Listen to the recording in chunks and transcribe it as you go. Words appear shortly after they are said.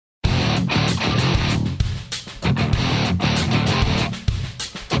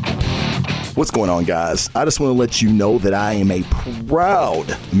What's going on, guys? I just want to let you know that I am a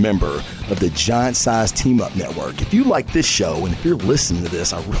proud member of the Giant Size Team Up Network. If you like this show, and if you're listening to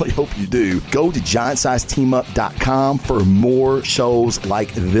this, I really hope you do, go to giantsizeteamup.com for more shows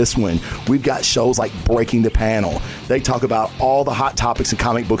like this one. We've got shows like Breaking the Panel. They talk about all the hot topics in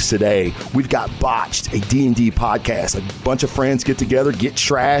comic books today. We've got Botched, a D&D podcast. A bunch of friends get together, get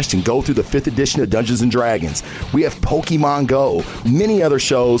trashed, and go through the 5th edition of Dungeons & Dragons. We have Pokemon Go, many other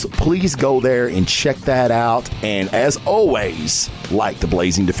shows. Please go there and check that out. And as always, like the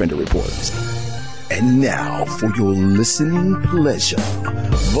Blazing Defender Report. And now, for your listening pleasure,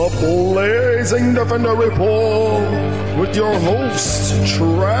 the Blazing Defender Report with your host,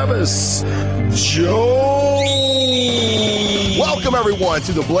 Travis Jones. Welcome, everyone,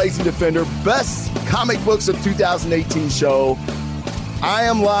 to the Blazing Defender Best Comic Books of 2018 show. I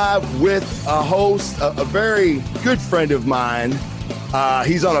am live with a host, a very good friend of mine.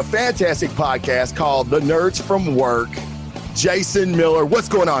 He's on a fantastic podcast called The Nerds from Work, Jason Miller. What's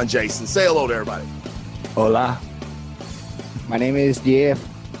going on, Jason? Say hello to everybody. Hola. My name is Jeff.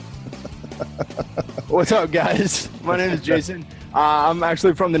 What's up, guys? My name is Jason. I'm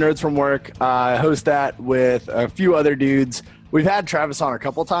actually from The Nerds from Work. I host that with a few other dudes. We've had Travis on a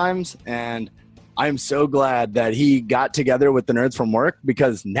couple times, and I'm so glad that he got together with The Nerds from Work,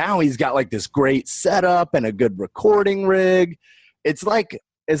 because now he's got like this great setup and a good recording rig. It's like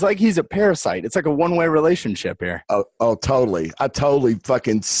he's a parasite. It's like a one-way relationship here. Oh, totally. I totally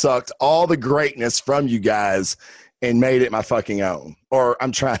fucking sucked all the greatness from you guys and made it my fucking own. Or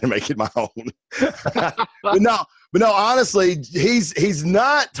I'm trying to make it my own. But no, honestly, he's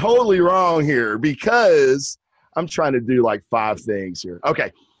not totally wrong here, because I'm trying to do like 5 things here.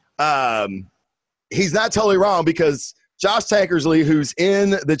 Okay. He's not totally wrong, because Josh Tankersley, who's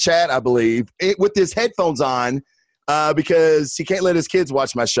in the chat, I believe, with his headphones on, because he can't let his kids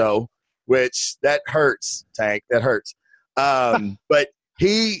watch my show, which that hurts, Tank. That hurts. But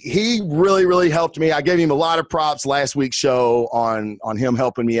he really, really helped me. I gave him a lot of props last week's show on him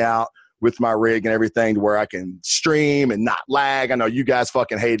helping me out with my rig and everything, to where I can stream and not lag. I know you guys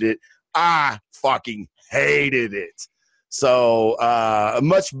fucking hated it. I fucking hated it. So a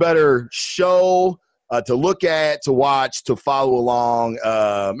much better show to look at, to watch, to follow along.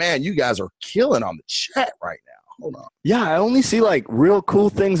 Man, you guys are killing on the chat right now. Hold on. Yeah, I only see like real cool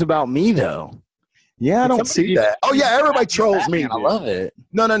things about me, though. Yeah, I don't see that. Oh, yeah, everybody trolls me. I love it.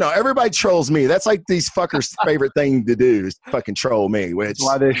 No. Everybody trolls me. That's like these fuckers' favorite thing to do, is fucking troll me. Which that's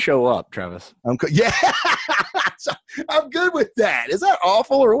why they show up, Travis. Yeah, I'm good with that. Is that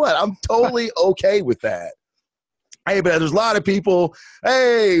awful or what? I'm totally okay with that. Hey, but there's a lot of people.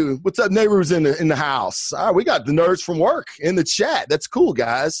 Hey, what's up, neighbors in the house? All right, we got the Nerds from Work in the chat. That's cool,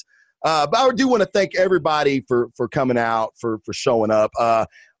 guys. But I do want to thank everybody for coming out, for showing up.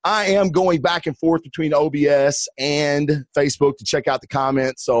 I am going back and forth between OBS and Facebook to check out the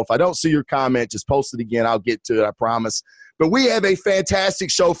comments. So if I don't see your comment, just post it again. I'll get to it, I promise. But we have a fantastic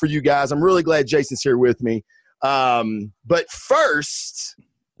show for you guys. I'm really glad Jason's here with me. But first,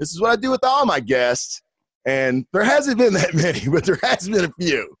 this is what I do with all my guests. And there hasn't been that many, but there has been a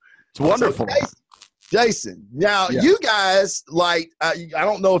few. It's wonderful. So Jason, now you guys, like, I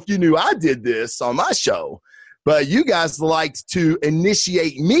don't know if you knew I did this on my show, but you guys liked to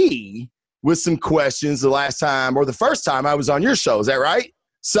initiate me with some questions the last time, or the first time I was on your show. Is that right?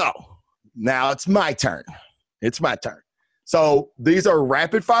 So now it's my turn. It's my turn. So these are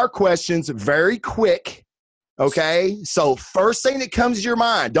rapid fire questions, very quick. Okay. So first thing that comes to your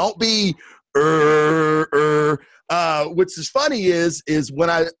mind, don't be, which is funny is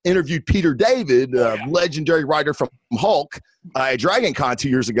when I interviewed Peter David, legendary writer from Hulk, at Dragon Con 2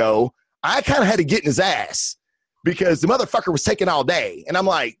 years ago, I kind of had to get in his ass because the motherfucker was taking all day. And I'm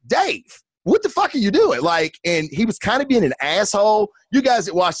like, Dave, what the fuck are you doing? Like, and he was kind of being an asshole. You guys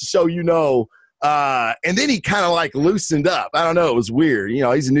that watch the show, you know. And then he kind of like loosened up. I don't know. It was weird. You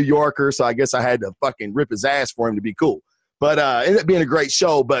know, he's a New Yorker, so I guess I had to fucking rip his ass for him to be cool. But it ended up being a great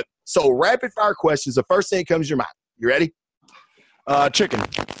show. But so rapid fire questions. The first thing that comes to your mind. You ready? Chicken.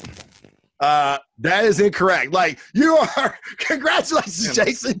 That is incorrect. Like, you are, congratulations,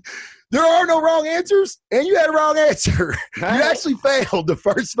 Jason. There are no wrong answers, and you had a wrong answer. You actually failed the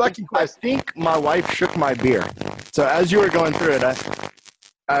first fucking question. I think my wife shook my beer. So as you were going through it,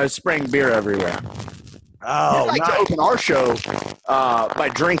 I was spraying beer everywhere. Oh, I like to open our show by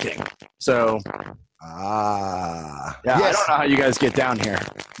drinking. So, yeah, yes. I don't know how you guys get down here,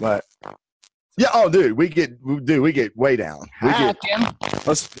 but yeah. Oh, dude, we get way down.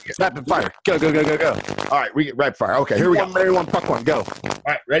 Let's rapid fire. Go. All right, we get rapid fire. Okay, here we go. Marry one, fuck one. Go. All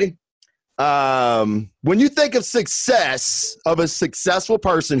right, ready? When you think of success of a successful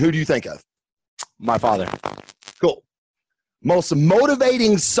person, who do you think of? My father. Cool. Most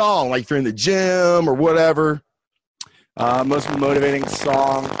motivating song, like if you're in the gym or whatever. Most motivating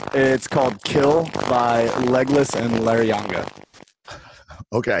song. It's called "Kill" by Legless and Larry Yanga.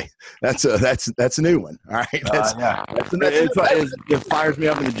 Okay, that's a new one. All right, Yeah, it fires me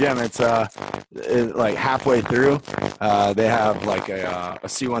up in the gym. It's like halfway through, they have like a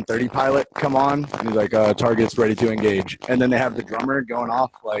C-130 pilot come on, and he's like, "Target's ready to engage," and then they have the drummer going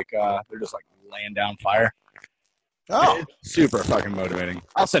off like they're just like laying down fire. Oh, it's super fucking motivating.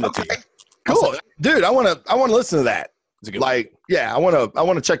 I'll send it to you. Cool, dude. I want to listen to that. It's a good like, yeah, I want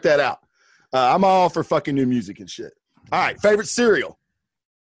to check that out. I'm all for fucking new music and shit. All right, favorite cereal.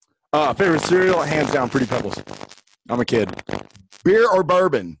 Favorite cereal, hands down, Fruity Pebbles. I'm a kid. Beer or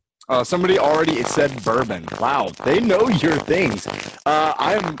bourbon? Somebody already said bourbon. Wow, they know your things.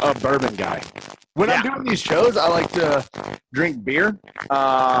 I'm a bourbon guy. When I'm doing these shows, I like to drink beer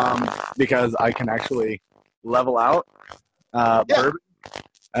because I can actually level out. Bourbon.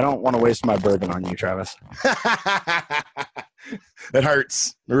 I don't want to waste my bourbon on you, Travis. It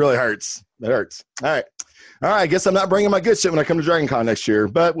hurts. It really hurts. It hurts. All right. I guess I'm not bringing my good shit when I come to Dragon Con next year,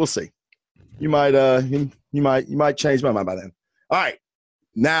 but we'll see. You might change my mind by then. All right.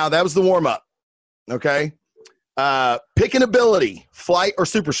 Now that was the warm up. Okay. Pick an ability: flight or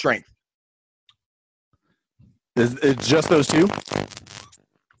super strength. Is it just those two?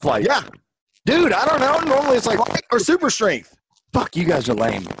 Flight. Yeah. Dude, I don't know. Normally it's like flight or super strength. Fuck, you guys are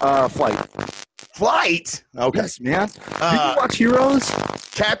lame. Flight. Flight? Okay. Yes, man. Did you watch Heroes?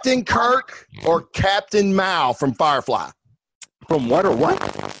 Captain Kirk or Captain Mao from Firefly? From what or what?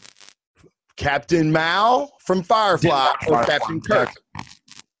 Captain Mao from Firefly or Captain Kirk?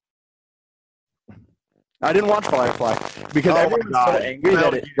 I didn't watch Firefly because everyone was so angry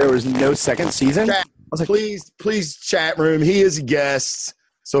that there was no second season. Chat, I was like, please, chat room. He is a guest,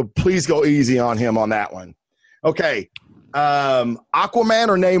 so please go easy on him on that one. Okay. Aquaman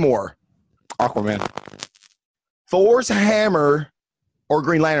or Namor? Aquaman. Thor's hammer or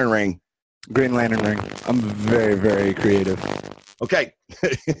Green Lantern ring? Green Lantern ring. I'm very, very creative. Okay.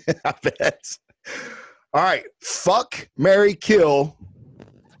 I bet. All right. Fuck, marry, kill.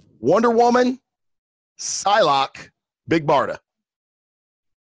 Wonder Woman, Psylocke, Big Barda.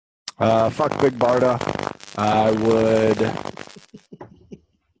 Fuck Big Barda. I would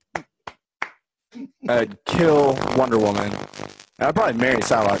I'd kill Wonder Woman. I'd probably marry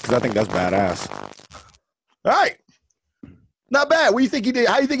Psylocke because I think that's badass. All right. Not bad. What do you think he did?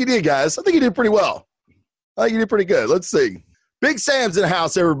 How do you think he did, guys? I think he did pretty well. I think he did pretty good. Let's see. Big Sam's in the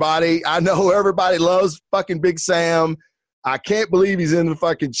house, everybody. I know everybody loves fucking Big Sam. I can't believe he's in the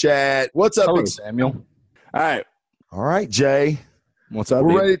fucking chat. What's up, Hello, Big Samuel? All right. All right, Jay. What's up,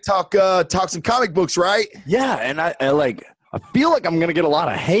 We're dude? ready to talk some comic books, right? Yeah, and I feel like I'm going to get a lot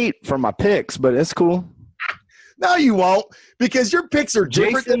of hate from my picks, but it's cool. No, you won't, because your picks are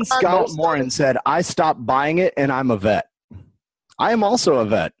different. Jason Scott Morin said, I stopped buying it and I'm a vet. I am also a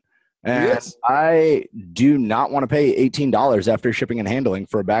vet. And Yes. I do not want to pay $18 after shipping and handling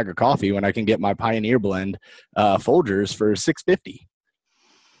for a bag of coffee when I can get my Pioneer Blend Folgers for $6.50.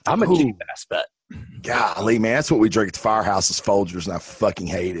 I'm a cheap ass vet. Golly, man, that's what we drink at the Firehouse is Folgers, and I fucking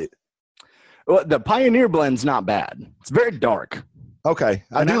hate it. Well, the Pioneer Blend's not bad. It's very dark. Okay,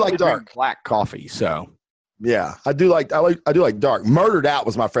 I And do like only dark. drink black coffee, so. Yeah, I do like dark. Murdered Out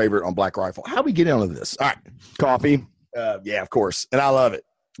was my favorite on Black Rifle. How do we get into this? All right, Coffee. yeah, of course, and I love it.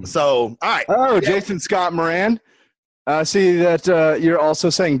 So, all right. Oh, yeah. Jason Scott Moran. I see that you're also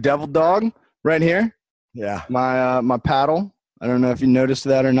saying Devil Dog right here. Yeah, My paddle. I don't know if you noticed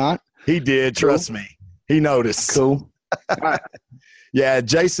that or not. he did. Trust me, he noticed. Cool. Yeah,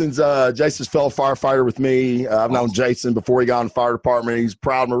 Jason's fellow firefighter with me. I've known Jason before he got in the fire department. He's a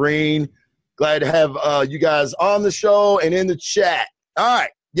proud Marine. Glad to have you guys on the show and in the chat. All right.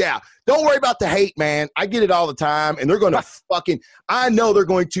 Yeah. Don't worry about the hate, man. I get it all the time. And they're going to I know they're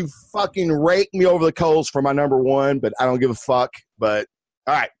going to fucking rake me over the coals for my number one, but I don't give a fuck. But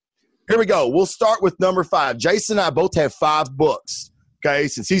all right. Here we go. We'll start with number 5. Jason and I both have 5 books. Okay.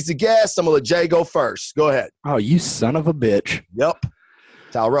 Since he's the guest, I'm going to let Jay go first. Go ahead. Oh, you son of a bitch. Yep.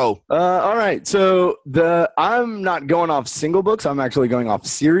 Talro. All right. So I'm not going off single books. I'm actually going off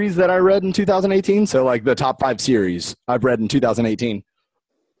series that I read in 2018. So like the top 5 series I've read in 2018.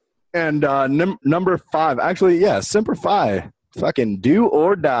 And number 5, actually, yeah, Semper Fi. Fucking do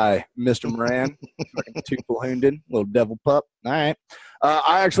or die, Mr. Moran. Fucking Tupel-Hounded, little devil pup. All right.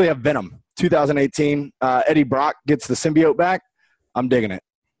 I actually have Venom, 2018. Eddie Brock gets the symbiote back. I'm digging it.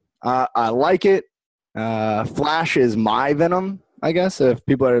 I like it. Flash is my Venom. I guess, if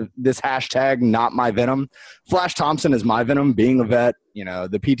people are this hashtag, not my Venom. Flash Thompson is my Venom, being a vet, you know,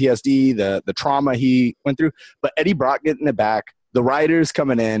 the PTSD, the trauma he went through. But Eddie Brock getting it back, the writers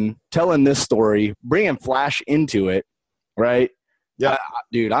coming in, telling this story, bringing Flash into it, right? Yeah.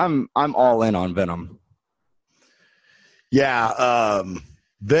 Dude, I'm all in on Venom. Yeah,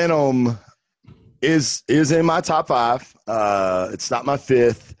 Venom is in my top 5. It's not my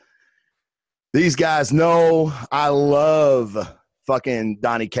 5th. These guys know I love fucking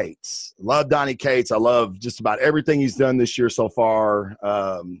Donny Cates. Love Donny Cates. I love just about everything he's done this year so far.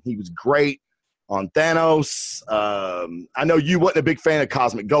 He was great on Thanos. I know you wasn't a big fan of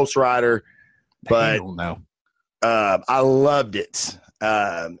Cosmic Ghost Rider, but no. I loved it.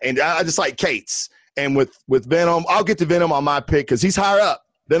 And I just like Cates. And with Venom, I'll get to Venom on my pick because he's higher up.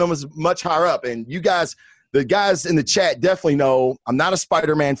 Venom is much higher up. And you guys, the guys in the chat definitely know I'm not a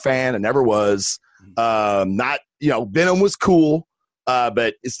Spider-Man fan. I never was. Venom was cool,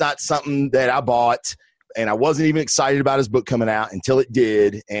 but it's not something that I bought. And I wasn't even excited about his book coming out until it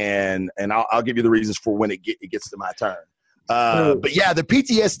did. And I'll give you the reasons for when it gets to my turn. But yeah, the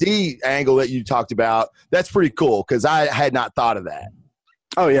PTSD angle that you talked about, that's pretty cool because I had not thought of that.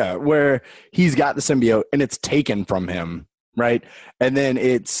 Oh, yeah, where he's got the symbiote and it's taken from him, right? And then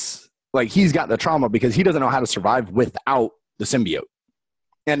it's like he's got the trauma because he doesn't know how to survive without the symbiote.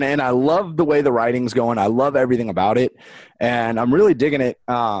 And I love the way the writing's going. I love everything about it. And I'm really digging it.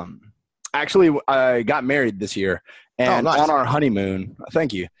 Actually, I got married this year. And nice. On our honeymoon,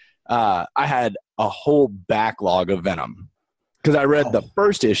 thank you, I had a whole backlog of Venom because I read the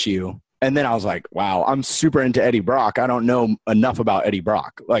first issue. And then I was like, wow, I'm super into Eddie Brock. I don't know enough about Eddie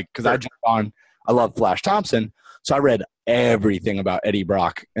Brock. Like, because I jumped on, I love Flash Thompson. So I read everything about Eddie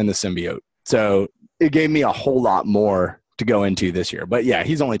Brock and the symbiote. So it gave me a whole lot more to go into this year. But yeah,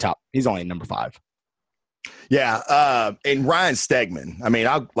 he's only number 5. Yeah. And Ryan Stegman. I mean,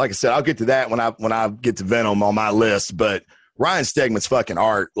 like I said, I'll get to that when I get to Venom on my list, but Ryan Stegman's fucking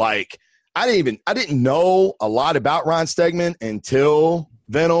art. Like, I didn't know a lot about Ryan Stegman until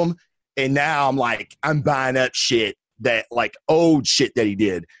Venom. And now I'm buying up shit that like old shit that he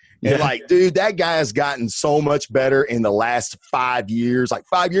did. And like, dude, that guy has gotten so much better in the last 5 years. Like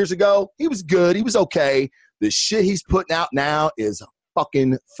 5 years ago, he was good. He was okay. The shit he's putting out now is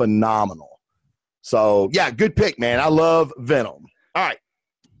fucking phenomenal. So yeah, good pick, man. I love Venom. All right.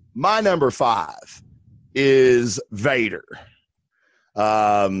 My number 5 is Vader.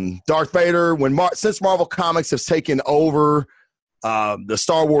 Darth Vader, since Marvel Comics has taken over the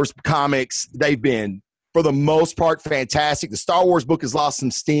Star Wars comics, they've been, for the most part, fantastic. The Star Wars book has lost some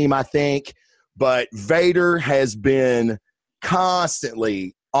steam, I think, but Vader has been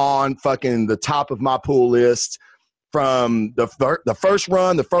constantly on fucking the top of my pull list from the first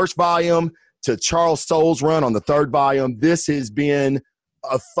run, the first volume, to Charles Soule's run on the 3rd volume. This has been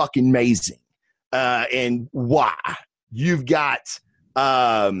a fucking amazing. And why? You've got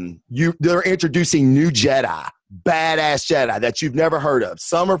they're introducing new Jedi. Badass Jedi that you've never heard of.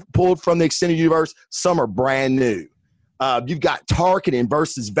 Some are pulled from the extended universe. Some are brand new. You've got Tarkin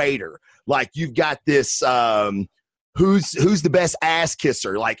versus Vader. Like, you've got this who's the best ass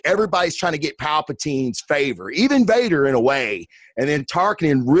kisser. Like, everybody's trying to get Palpatine's favor, even Vader in a way. And then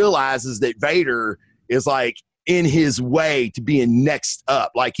Tarkin realizes that Vader is like in his way to being next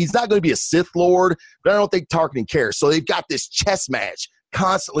up. Like, he's not going to be a Sith Lord, but I don't think Tarkin cares. So they've got this chess match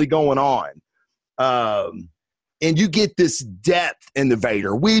constantly going on. And you get this depth in the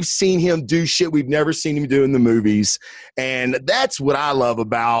Vader. We've seen him do shit we've never seen him do in the movies. And that's what I love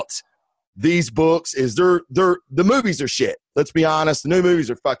about these books is the movies are shit. Let's be honest. The new movies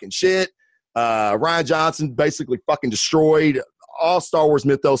are fucking shit. Rian Johnson basically fucking destroyed all Star Wars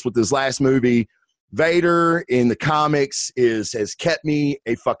mythos with his last movie. Vader in the comics has kept me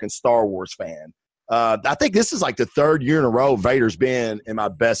a fucking Star Wars fan. I think this is like the 3rd year in a row Vader's been in my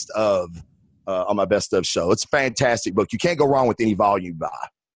best of on my best of show. It's a fantastic book. You can't go wrong with any volume buy.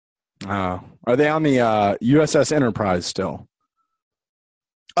 Are they on the USS Enterprise still?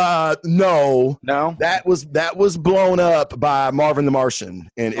 No. That was blown up by Marvin the Martian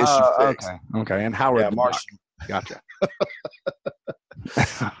in issue 6. Okay. And Howard the Martian. Gotcha.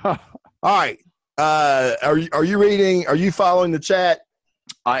 All right. Are you following the chat?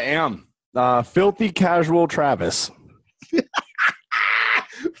 I am. Filthy Casual Travis.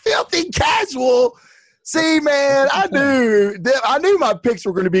 Filthy Casual. See, man, I knew my picks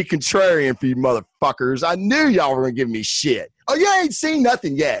were going to be contrarian for you motherfuckers. I knew y'all were going to give me shit. Oh, you ain't seen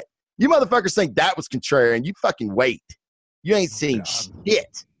nothing yet. You motherfuckers think that was contrarian. You fucking wait. You ain't seen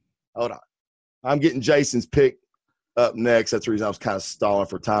shit. Hold on. I'm getting Jason's pick up next. That's the reason I was kind of stalling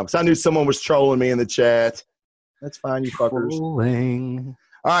for time, because I knew someone was trolling me in the chat. That's fine, you fuckers. Trolling.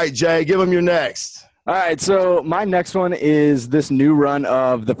 All right, Jay, give them your next. All right, so my next one is this new run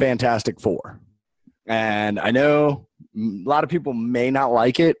of the Fantastic Four. And I know a lot of people may not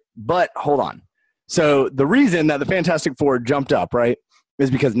like it, but hold on. So the reason that the Fantastic Four jumped up, right,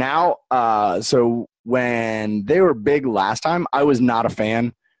 is because now, so when they were big last time, I was not a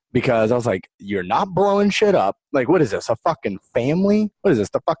fan because I was like, you're not blowing shit up. Like, what is this, a fucking family? What is this,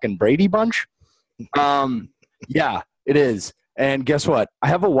 the fucking Brady Bunch? Yeah, it is. And guess what? I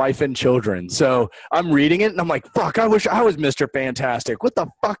have a wife and children. So I'm reading it, and I'm like, fuck, I wish I was Mr. Fantastic. What the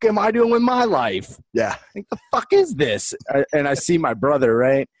fuck am I doing with my life? Yeah. Like, the fuck is this? And I see my brother,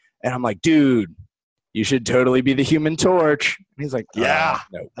 right? And I'm like, dude, you should totally be the Human Torch. And he's like, Yeah,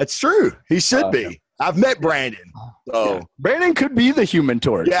 no. that's true. He should be. No. I've met Brandon. So. Yeah. Brandon could be the Human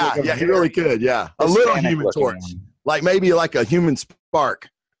Torch. Yeah, Like he really could. Yeah. A little Human Torch. Like maybe like a human spark.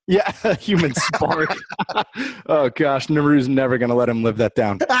 Yeah, a human spark. Oh, gosh. Naru's never going to let him live that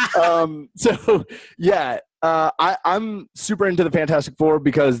down. So, yeah, I'm super into the Fantastic Four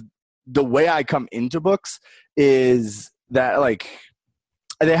because the way I come into books is that, like,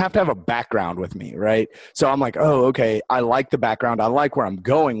 they have to have a background with me, right? So I'm like, oh, okay, I like the background. I like where I'm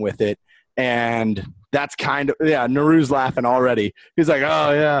going with it. And that's kind of, yeah, Naru's laughing already. He's like,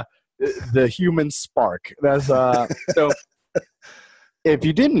 oh, yeah, the human spark. That's so if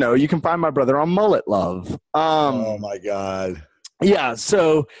you didn't know, you can find my brother on Mullet Love. Oh, my God. Yeah,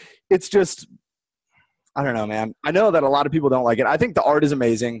 so it's just, I don't know, man. I know that a lot of people don't like it. I think the art is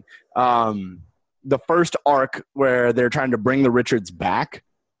amazing. The first arc where they're trying to bring the Richards back,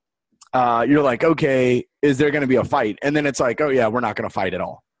 you're like, okay, is there going to be a fight? And then it's like, oh, yeah, we're not going to fight at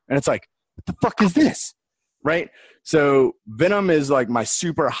all. And it's like, what the fuck is this? Right? So Venom is like my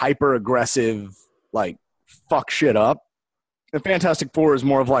super hyper aggressive, like, fuck shit up. The Fantastic Four is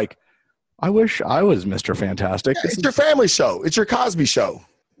more of like, I wish I was Mr. Fantastic. Yeah, it's your family show. It's your Cosby show.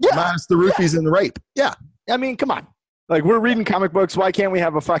 Yeah. Minus the roofies and the rape. Yeah. I mean, come on. Like, we're reading comic books. Why can't we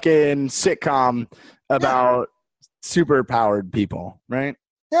have a fucking sitcom about super powered people, right?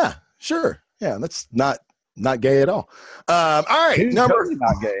 Yeah, sure. Yeah, that's not gay at all. All right. It's totally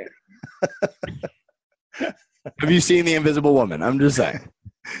not gay. Have you seen The Invisible Woman? I'm just saying.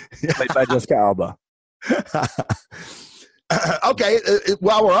 Played by Jessica Alba. Okay,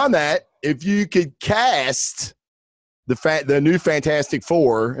 while we're on that, if you could cast the new Fantastic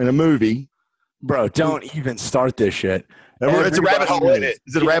Four in a movie. Bro, don't even start this shit. It's a rabbit hole, isn't it?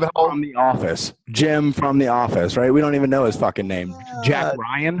 Is it a rabbit hole? From The Office. Jim from The Office, right? We don't even know his fucking name. Jack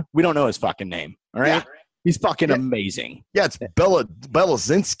Ryan? We don't know his fucking name, all right? Yeah. He's fucking amazing. Yeah, it's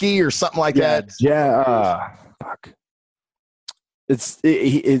Belazinski or something like that. Yeah, fuck. It's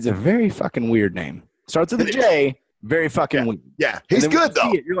a very fucking weird name. Starts with a J. Very fucking weird. Yeah, he's good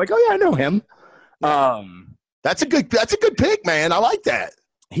though. You're like, oh yeah, I know him. That's a good pick, man. I like that.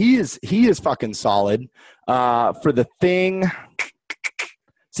 He is fucking solid. For The Thing,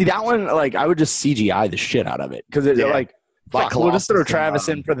 see that one, like I would just CGI the shit out of it because it's like fuck, we'll just throw Travis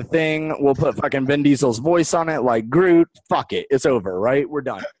in for The Thing. We'll put fucking Vin Diesel's voice on it, like Groot. Fuck it, it's over, right? We're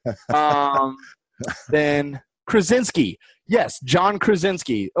done. Then Krasinski, yes, John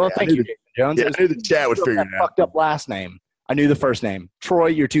Krasinski. Oh, thank you, Jason Jones. Yeah, I knew the chat would figure it out. Fucked up last name. I knew the first name. Troy,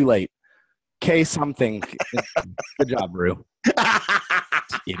 you're too late. K something. Good job, Rue.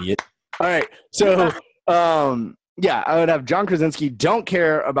 Idiot. All right. So, yeah, I would have John Krasinski. Don't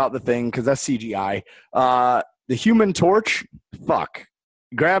care about The Thing because that's CGI. The Human Torch, fuck.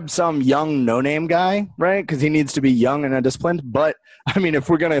 Grab some young no-name guy, right? Because he needs to be young and undisciplined. But, I mean, if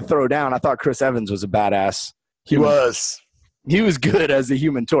we're going to throw down, I thought Chris Evans was a badass. He was good as the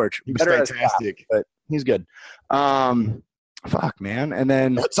Human Torch. He was fantastic. But he's good. Fuck, man. And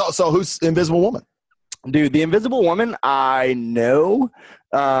then so who's Invisible Woman? Dude, the Invisible Woman, I know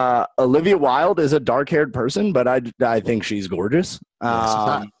Olivia Wilde is a dark-haired person, but I think she's gorgeous.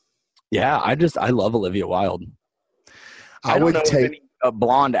 Yeah, I love Olivia Wilde. I don't know any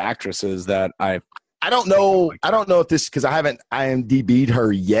blonde actresses that I don't know. I don't know if this, because I haven't IMDb'd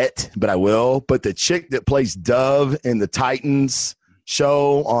her yet, but I will. But the chick that plays Dove in the Titans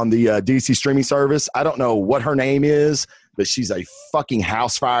show on the DC streaming service, I don't know what her name is, but she's a fucking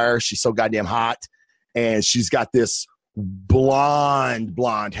house fire. She's so goddamn hot. And she's got this blonde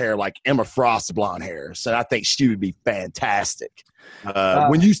hair, like Emma Frost blonde hair. So I think she would be fantastic.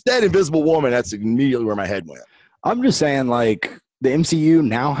 When you said Invisible Woman, that's immediately where my head went. I'm just saying, like, the MCU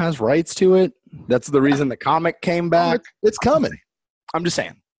now has rights to it. That's the reason the comic came back. It's coming. I'm just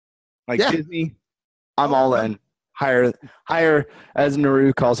saying. Like, Disney, I'm all in. Hire, as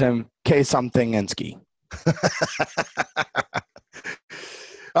Naru calls him, K something Ensky.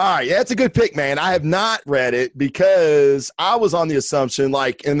 All right, yeah, that's a good pick, man. I have not read it because I was on the assumption,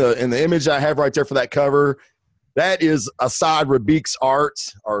 like in the image I have right there for that cover, that is Asad Rabik's art,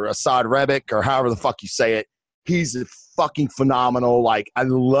 or Asad Rebic, or however the fuck you say it. He's fucking phenomenal. Like, I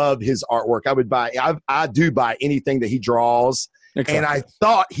love his artwork. I do buy anything that he draws. Exactly. And I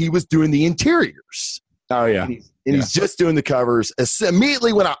thought he was doing the interiors. Oh yeah, and he's just doing the covers.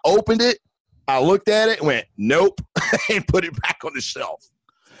 Immediately when I opened it, I looked at it and went, nope, and put it back on the shelf.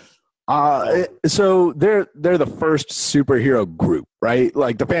 So they're the first superhero group, right?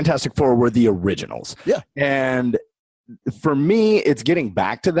 Like the Fantastic Four were the originals. Yeah. And for me, it's getting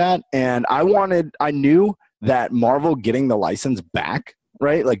back to that. And I knew that Marvel getting the license back,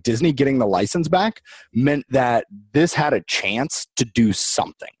 right? Like Disney getting the license back meant that this had a chance to do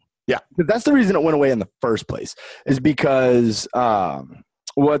something. Yeah. Because that's the reason it went away in the first place, is because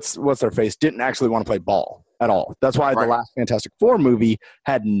what's their face didn't actually want to play ball at all. That's why the last Fantastic Four movie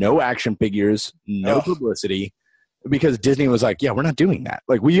had no action figures, no publicity, because Disney was like, yeah, we're not doing that.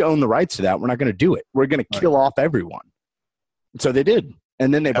 Like, we own the rights to that. We're not going to do it. We're going to kill off everyone. So they did.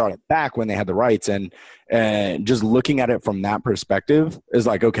 And then they brought it back when they had the rights. And just looking at it from that perspective is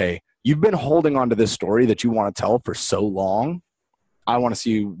like, okay, you've been holding on to this story that you want to tell for so long. I want to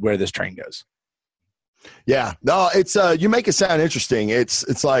see where this train goes. Yeah, no, it's you make it sound interesting.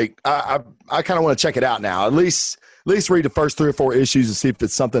 It's like I kind of want to check it out now. At least read the first 3 or 4 issues and see if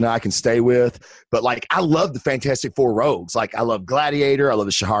it's something I can stay with. But like, I love the Fantastic Four rogues. Like, I love Gladiator. I love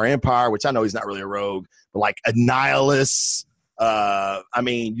the Shahar Empire, which I know he's not really a rogue, but like Annihilus. I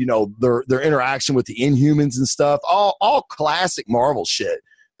mean, you know, their interaction with the Inhumans and stuff. All classic Marvel shit.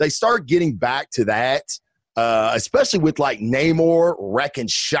 They start getting back to that. Especially with like Namor wrecking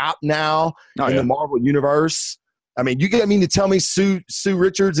shop now in the Marvel universe. I mean, you get me to tell me Sue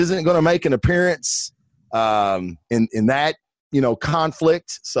Richards isn't going to make an appearance in that, you know,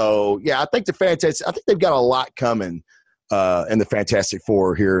 conflict. So yeah, I think they've got a lot coming in the Fantastic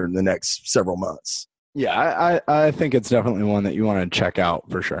Four here in the next several months. Yeah, I think it's definitely one that you want to check out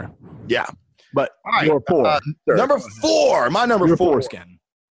for sure. Yeah, but your 4, number 4, my number your 4. Skin.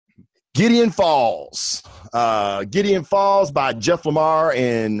 Gideon Falls. Gideon Falls by Jeff Lemire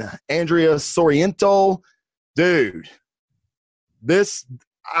and Andrea Sorrento. Dude,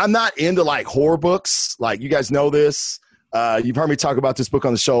 I'm not into like horror books. Like, you guys know this. You've heard me talk about this book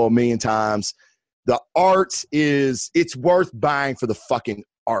on the show a million times. The art it's worth buying for the fucking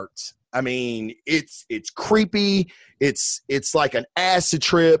art. I mean, it's creepy. It's like an acid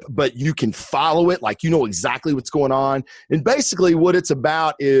trip, but you can follow it. Like, you know exactly what's going on. And basically what it's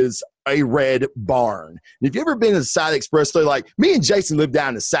about is a red barn. And if you've ever been to the Side Expressway, like me and Jason live down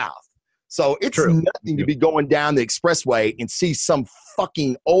in the South. So it's nothing to be going down the expressway and see some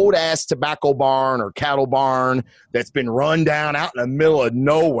fucking old ass tobacco barn or cattle barn that's been run down out in the middle of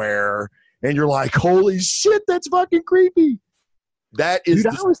nowhere. And you're like, holy shit, that's fucking creepy. That is.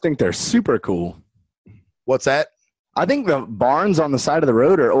 Dude, I always think they're super cool. What's that? I think the barns on the side of the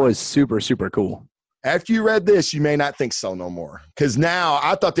road are always super, super cool. After you read this, you may not think so no more. Because now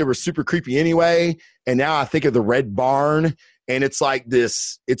I thought they were super creepy anyway. And now I think of the red barn, and it's like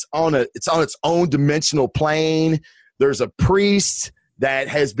this, it's on its own dimensional plane. There's a priest that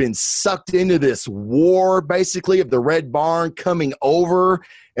has been sucked into this war, basically, of the red barn coming over.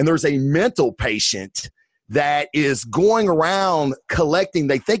 And there's a mental patient that is going around collecting.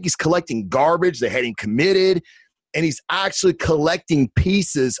 They think he's collecting garbage. They had him committed. And he's actually collecting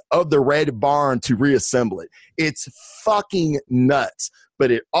pieces of the red barn to reassemble it. It's fucking nuts,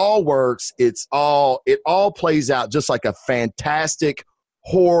 but it all works. It all plays out just like a fantastic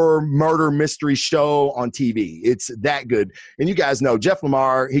horror murder mystery show on TV. It's that good. And you guys know Jeff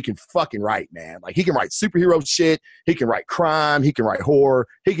Lemire, he can fucking write, man. Like, he can write superhero shit. He can write crime. He can write horror.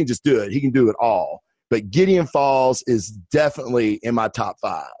 He can just do it. He can do it all. But Gideon Falls is definitely in my top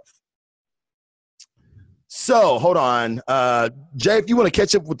 5. So, hold on. Jay, if you want to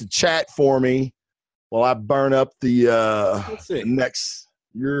catch up with the chat for me while I burn up the next.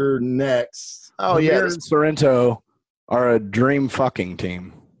 You're next. Oh, Lemire yeah. and Sorrento are a dream fucking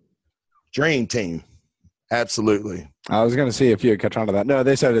team. Dream team. Absolutely. I was going to see if you would catch on to that. No,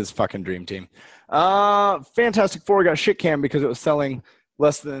 they said it's fucking dream team. Fantastic Four got shit canned because it was selling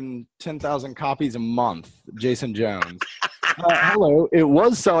less than 10,000 copies a month. Jason Jones. Hello. It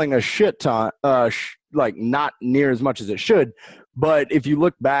was selling a shit ton, like not near as much as it should. But if you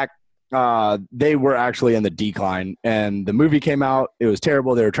look back, they were actually in the decline. And the movie came out. It was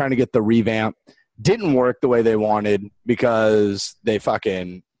terrible. They were trying to get the revamp. Didn't work the way they wanted because they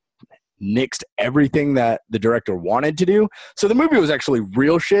fucking nixed everything that the director wanted to do. So the movie was actually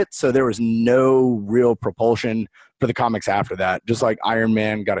real shit. So there was no real propulsion for the comics after that. Just like Iron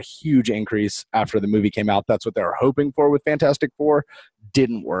Man got a huge increase after the movie came out. That's what they were hoping for with Fantastic Four.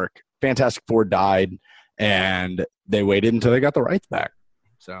 Didn't work. Fantastic Four died, and they waited until they got the rights back.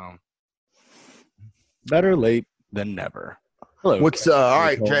 So better late than never. Hello. What's all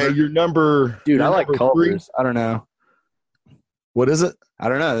right, Jay? Your number, dude. your I like number Culver's. 3? I don't know. What is it? I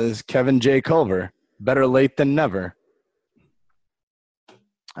don't know. This is Kevin J. Culver. Better late than never.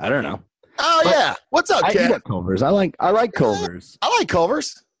 I don't know. Oh yeah. What's up, I Kev? eat at Culver's. I like Culver's. I like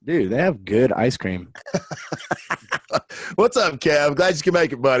Culver's. Dude, they have good ice cream. What's up, Kev? Glad you can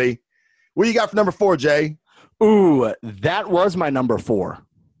make it, buddy. What you got for number 4, Jay? Ooh, that was my number 4.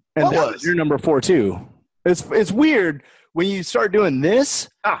 And What that was? your number 4 too. It's weird when you start doing this.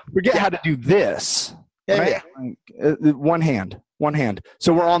 Forget how to do this. Yeah, right? yeah. Like, one hand.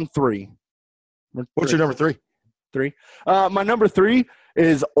 So we're on 3. What's your number 3? 3. My number 3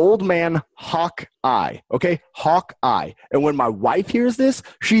 is Old Man Hawkeye. Okay, Hawkeye. And when my wife hears this,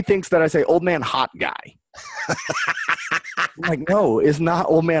 she thinks that I say Old Man Hot Guy. I'm like, no, it's not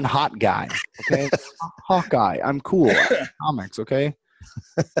Old Man Hot Guy. Okay, it's Hawkeye. I'm cool. I like comics. Okay,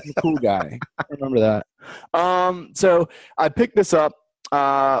 I'm a cool guy. Remember that. So I picked this up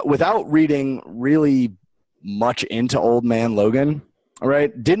without reading really much into Old Man Logan. All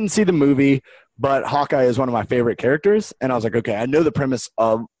right, didn't see the movie. But Hawkeye is one of my favorite characters, and I was like, okay, I know the premise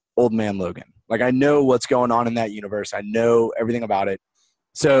of Old Man Logan. Like, I know what's going on in that universe. I know everything about it.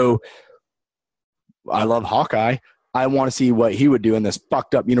 So I love Hawkeye. I want to see what he would do in this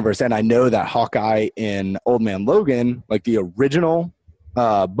fucked up universe, and I know that Hawkeye in Old Man Logan, like the original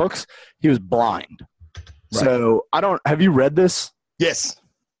books, he was blind. Right. So have you read this? Yes.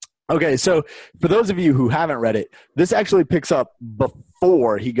 Okay, so for those of you who haven't read it, this actually picks up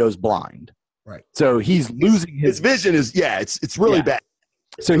before he goes blind. Right. So he's losing his vision is it's really bad.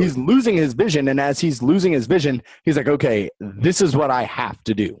 So he's losing his vision, and as he's losing his vision, he's like, okay, this is what I have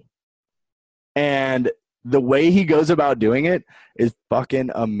to do. And the way he goes about doing it is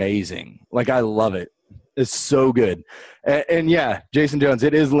fucking amazing. Like, I love it. It's so good. And yeah, Jason Jones,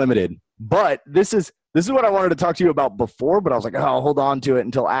 it is limited. But this is what I wanted to talk to you about before, but I was like, oh, I'll hold on to it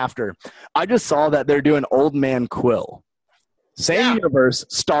until after. I just saw that they're doing Old Man Quill. Same universe,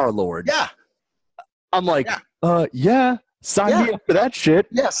 Star-Lord. Yeah. I'm like, sign me up for that shit.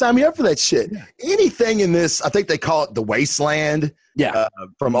 Yeah, sign me up for that shit. Yeah. Anything in this, I think they call it the Wasteland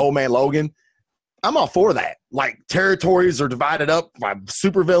from Old Man Logan. I'm all for that. Like, territories are divided up by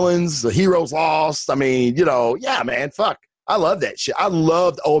supervillains, the heroes lost. I mean, man, fuck. I love that shit. I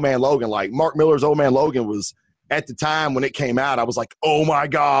loved Old Man Logan. Like, Mark Miller's Old Man Logan was, at the time when it came out, I was like, oh my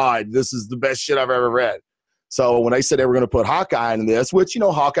God, this is the best shit I've ever read. So when they said they were going to put Hawkeye in this, which,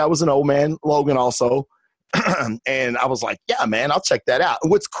 Hawkeye was an Old Man Logan also, and I was like, yeah, man, I'll check that out. And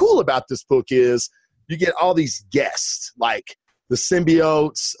what's cool about this book is you get all these guests, like the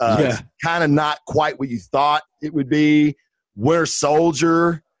symbiotes, kind of not quite what you thought it would be. Winter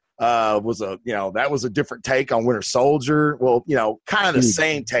Soldier that was a different take on Winter Soldier. Well, kind of the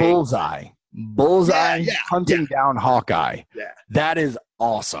same take. Bullseye hunting down Hawkeye. Yeah. That is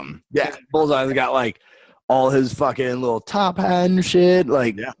awesome. Yeah. Bullseye's got like all his fucking little top hat and shit.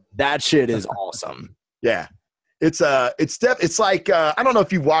 Like that shit is awesome. Yeah. It's like I don't know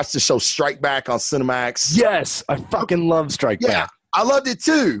if you've watched the show Strike Back on Cinemax. Yes, I fucking love Strike Back. I loved it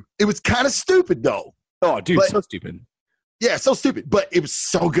too. It was kind of stupid though. Oh, dude, so stupid. Yeah, so stupid, but it was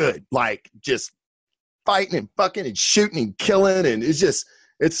so good. Like, just fighting and fucking and shooting and killing, and it's just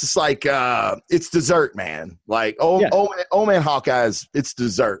like it's dessert, man. Like, Old Man Hawkeye it's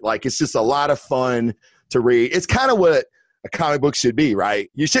dessert. Like, it's just a lot of fun to read. It's kind of what a comic book should be,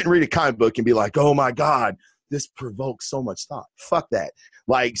 right? You shouldn't read a comic book and be like, oh my God, this provokes so much thought. Fuck that.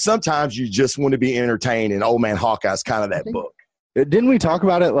 Like, sometimes you just want to be entertained, and Old Man Hawkeye's kind of that book. Didn't we talk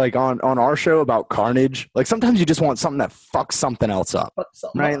about it like on our show about Carnage? Like, sometimes you just want something that fucks something else up,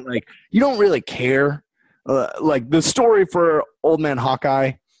 right? Like, you don't really care. Like, the story for Old Man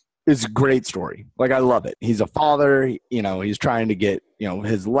Hawkeye is a great story. Like, I love it. He's a father. He's trying to get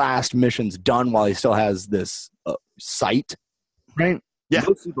his last missions done while he still has this sight, right? Yeah. No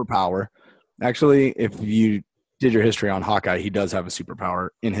superpower. Actually, if you did your history on Hawkeye, he does have a superpower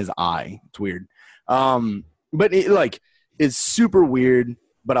in his eye. It's weird. But it's super weird,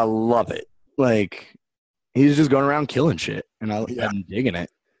 but I love it. Like, he's just going around killing shit, and I'm digging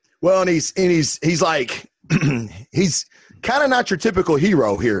it. Well, and he's like, he's kind of not your typical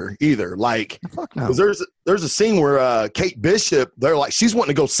hero here either. Like, fuck no. There's a scene where Kate Bishop, they're like, she's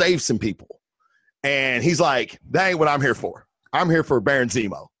wanting to go save some people, and he's like, that ain't what I'm here for. I'm here for Baron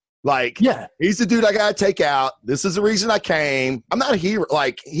Zemo. Like, Yeah. he's the dude I got to take out. This is the reason I came. I'm not a hero.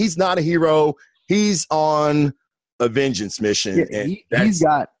 Like, he's not a hero. He's on a vengeance mission. Yeah, And he's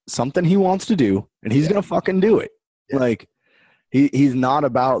got something he wants to do, and he's going to fucking do it. Yeah. Like, he's not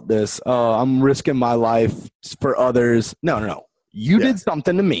about this, I'm risking my life for others. No. You did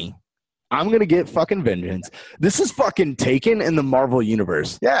something to me. I'm going to get fucking vengeance. This is fucking Taken in the Marvel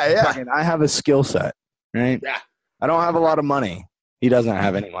Universe. Yeah. Fucking, I have a skill set, right? Yeah. I don't have a lot of money. He doesn't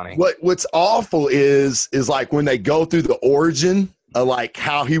have any money. What's awful is like when they go through the origin of like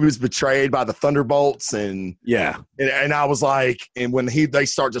how he was betrayed by the Thunderbolts and I was like, and when they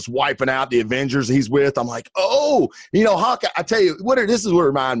start just wiping out the Avengers he's with, I'm like, oh, Hawkeye. I tell you this is what it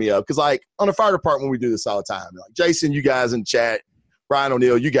reminded me of, because like on the fire department we do this all the time. Like Jason, you guys in the chat, Brian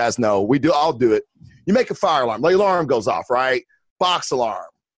O'Neill, you guys know I'll do it. You make a fire alarm, the alarm goes off, right? Box alarm,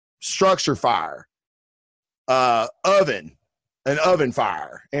 structure fire, an oven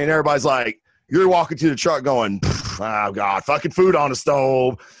fire, and everybody's like, you're walking to the truck going, oh God, fucking food on the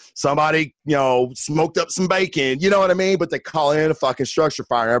stove. Somebody, smoked up some bacon. You know what I mean? But they call in a fucking structure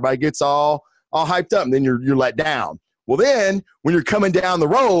fire. Everybody gets all hyped up, and then you're let down. Well, then when you're coming down the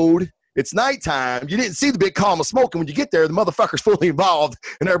road, it's nighttime. You didn't see the big column of smoke, and when you get there, the motherfucker's fully involved,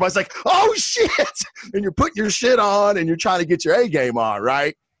 and everybody's like, oh shit! And you're putting your shit on, and you're trying to get your A game on,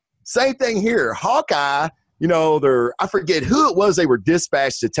 right? Same thing here. Hawkeye. I forget who it was they were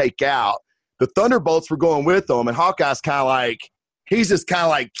dispatched to take out. The Thunderbolts were going with them, and Hawkeye's kind of like, he's just kind of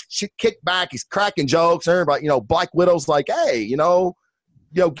like kicked back. He's cracking jokes. And everybody, Black Widow's like, hey,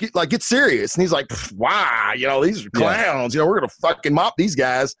 get serious. And he's like, why? These are clowns. We're going to fucking mop these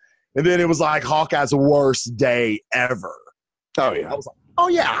guys. And then it was like Hawkeye's worst day ever. Oh, yeah. I was like, oh,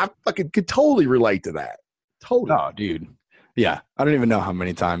 yeah, I fucking could totally relate to that. Totally. Oh, dude. Yeah, I don't even know how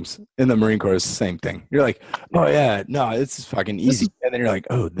many times in the Marine Corps it's the same thing. You're like, oh yeah, no, it's fucking easy, and then you're like,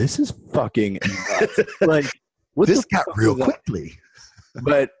 oh, this is fucking nuts. Like, this got real quickly.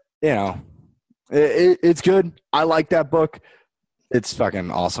 But it's good. I like that book. It's fucking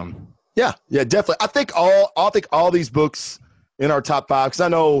awesome. Yeah, definitely. I think all these books in our top 5, because I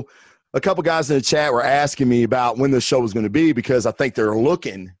know a couple guys in the chat were asking me about when the show was going to be, because I think they're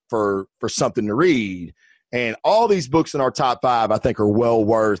looking for something to read. And all these books in our top 5, I think, are well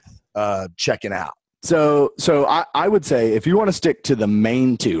worth checking out. So I would say if you want to stick to the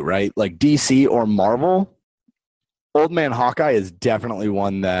main two, right, like DC or Marvel, Old Man Hawkeye is definitely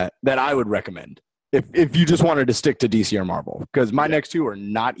one that I would recommend if you just wanted to stick to DC or Marvel, because my next two are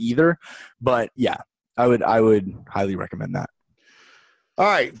not either. But yeah, I would highly recommend that. All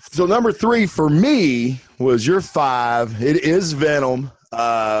right, so number 3 for me was your 5. It is Venom.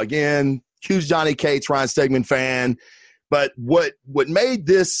 Again, huge Johnny Cates, Ryan Stegman fan. But what made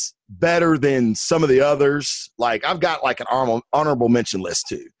this better than some of the others, like I've got like an honorable mention list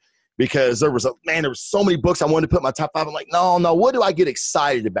too, because there was so many books I wanted to put in my top 5. I'm like, no, what do I get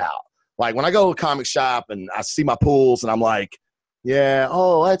excited about? Like when I go to a comic shop and I see my pools and I'm like, yeah,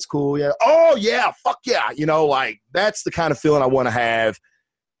 oh, that's cool. Yeah. Oh yeah. Fuck yeah. Like that's the kind of feeling I want to have.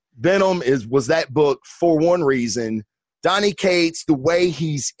 Venom was that book for one reason. Donny Cates, the way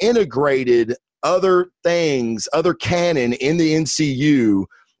he's integrated other things, other canon in the MCU,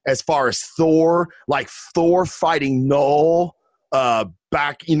 as far as Thor, like Thor fighting Null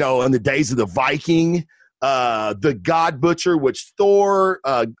back, in the days of the Viking, the God Butcher, which Thor,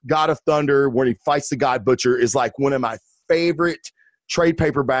 God of Thunder, when he fights the God Butcher, is like one of my favorite trade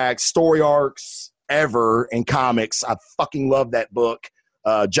paperback story arcs ever in comics. I fucking love that book.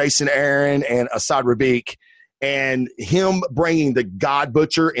 Jason Aaron and Asad Rabik. And him bringing the God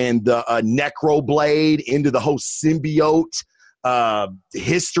Butcher and the Necro Blade into the whole symbiote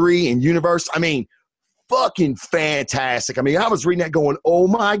history and universe. I mean, fucking fantastic. I mean, I was reading that going, oh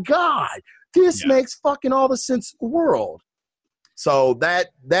my God, this makes fucking all the sense in the world. So that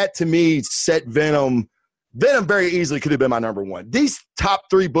to me set Venom very easily could have been my number 1. These top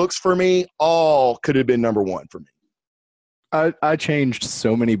 3 books for me all could have been number 1 for me. I changed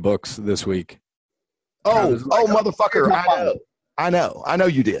so many books this week. Oh, motherfucker! I know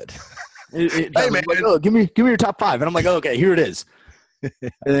you did. Hey man, like, oh, give me your top 5, and I'm like, oh, okay, here it is.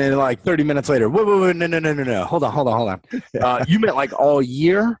 And then like 30 minutes later, whoa, no, hold on. You meant like all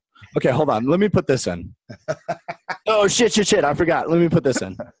year? Okay, hold on. Let me put this in. Oh shit! I forgot. Let me put this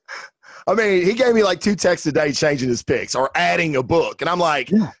in. I mean, he gave me like 2 texts a day changing his picks or adding a book. And I'm like,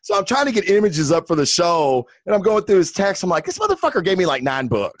 so I'm trying to get images up for the show, and I'm going through his text. I'm like, this motherfucker gave me like 9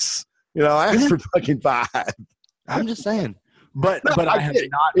 books. I asked for fucking 5. I'm just saying. But I have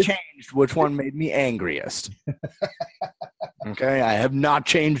not changed which one made me angriest. Okay? I have not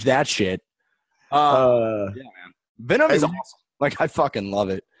changed that shit. Yeah, man. Venom is awesome. Like, I fucking love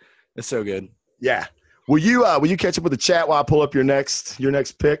it. It's so good. Yeah. Will you catch up with the chat while I pull up your next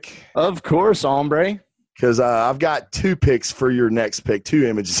pick? Of course, hombre. Because I've got 2 picks for your next pick, 2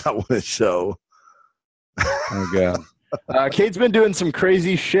 images I want to show. Oh, God. Kate's been doing some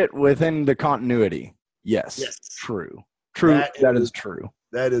crazy shit within the continuity. Yes. True. That is true.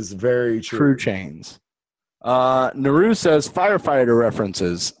 That is very true. True chains. Naru says firefighter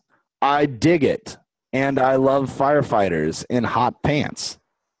references. I dig it. And I love firefighters in hot pants.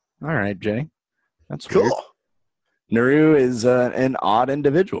 All right, Jay. That's cool. Weird. Naru is an odd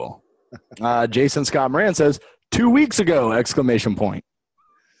individual. Jason Scott Moran says 2 weeks ago! ! I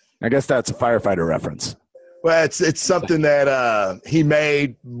guess that's a firefighter reference. Well, it's something that he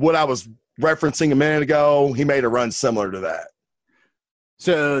made. What I was referencing a minute ago, he made a run similar to that.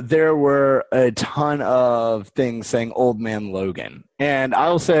 So there were a ton of things saying Old Man Logan. And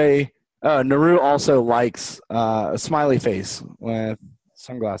I'll say Naru also likes a smiley face with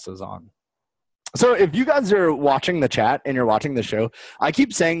sunglasses on. So if you guys are watching the chat and you're watching the show, I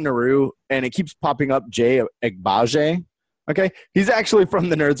keep saying Naru and it keeps popping up Jay Egbaje. Okay? He's actually from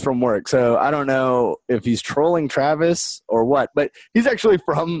the Nerds from Work. So I don't know if he's trolling Travis or what, but he's actually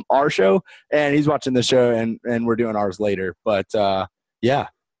from our show and he's watching the show and we're doing ours later. But yeah.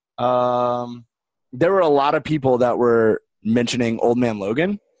 There were a lot of people that were mentioning Old Man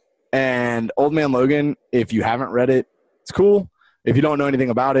Logan. And Old Man Logan, if you haven't read it, it's cool. If you don't know anything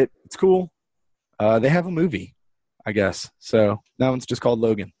about it, it's cool. They have a movie, I guess. So that one's just called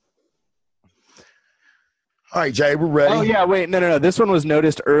Logan. All right, Jay, we're ready. Oh, yeah, wait. No. This one was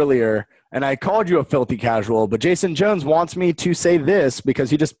noticed earlier, and I called you a filthy casual, but Jason Jones wants me to say this because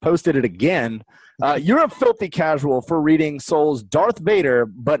he just posted it again. You're a filthy casual for reading Soul's Darth Vader,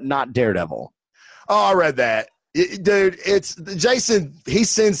 but not Daredevil. Oh, I read that. Dude, it's Jason. He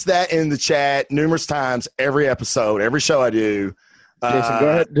sends that in the chat numerous times, every episode, every show I do. Jason, go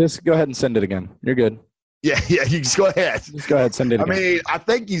ahead. Just go ahead and send it again. You're good. Yeah, you just go ahead. Just go ahead, send it again. I mean, I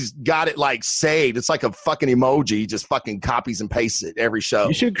think he's got it like saved. It's like a fucking emoji. He just fucking copies and pastes it every show.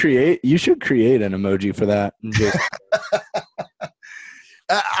 You should create an emoji for that.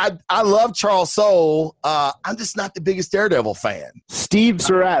 I love Charles Soule. I'm just not the biggest Daredevil fan. Steve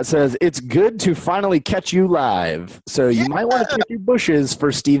Surratt says, it's good to finally catch you live. So you might want to check your bushes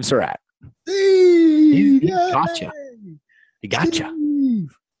for Steve Surratt. He gotcha. He gotcha.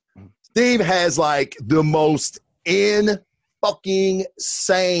 Steve has like the most fucking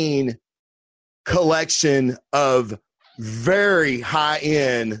sane collection of very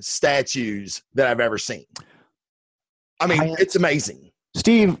high-end statues that I've ever seen. I mean, it's amazing.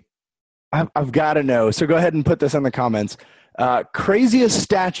 Steve, I've got to know. So go ahead and put this in the comments. Craziest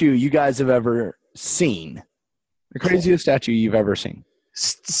statue you guys have ever seen. The craziest statue you've ever seen.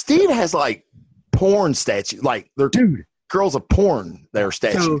 Steve has like porn statues. Like they're girls of porn. They're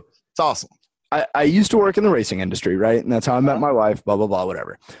statues. So, it's awesome. I used to work in the racing industry, right? And that's how I met my wife, blah, blah, blah,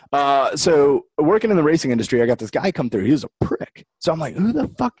 whatever. So working in the racing industry, I got this guy come through. He was a prick. So I'm like, who the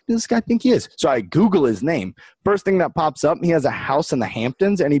fuck does this guy think he is? So I Google his name. First thing that pops up, he has a house in the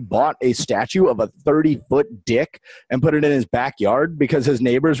Hamptons, and he bought a statue of a 30-foot dick and put it in his backyard because his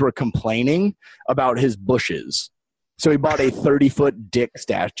neighbors were complaining about his bushes. So he bought a 30-foot dick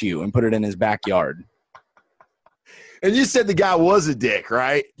statue and put it in his backyard. And you said the guy was a dick,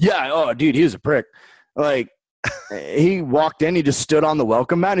 right? Yeah. Oh, dude, he was a prick. Like, he walked in, he just stood on the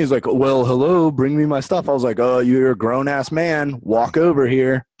welcome mat, and he's like, well, hello, bring me my stuff. I was like, oh, you're a grown-ass man. Walk over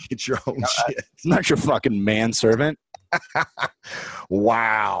here. Get your own shit. I'm not your fucking manservant.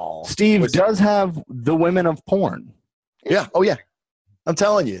 Wow. Steve does have the women of porn. Yeah. Oh, yeah. I'm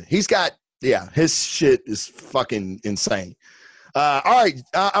telling you. He's got, his shit is fucking insane. All right,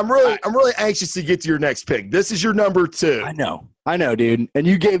 I'm really anxious to get to your next pick. This is your number 2. I know, dude. And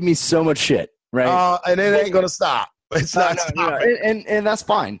you gave me so much shit, right? And it ain't gonna stop. It's not stopping. And that's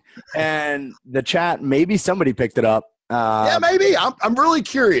fine. And the chat, maybe somebody picked it up. Yeah, maybe. I'm really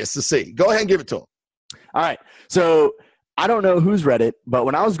curious to see. Go ahead and give it to him. All right. So I don't know who's read it, but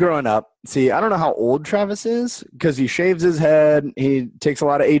when I was growing up, I don't know how old Travis is because he shaves his head. He takes a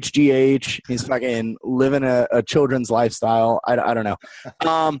lot of HGH. He's fucking living a children's lifestyle. I don't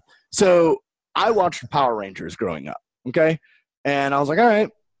know. So I watched Power Rangers growing up. Okay. And I was like, all right,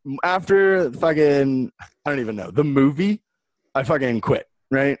 after fucking, I don't even know, the movie, I fucking quit.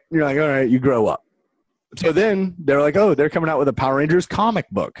 Right. You're like, all right, you grow up. So then they're like, oh, they're coming out with a Power Rangers comic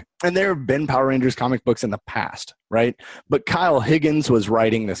book. And there have been Power Rangers comic books in the past, right? But Kyle Higgins was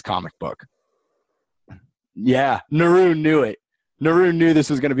writing this comic book. Yeah, Naru knew it. Naru knew this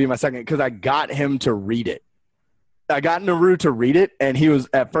was going to be my second because I got him to read it. I got Naru to read it, and he was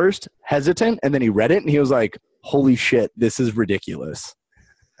at first hesitant, and then he read it, and he was like, holy shit, this is ridiculous.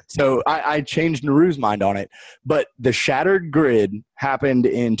 So I changed Naru's mind on it. But the Shattered Grid happened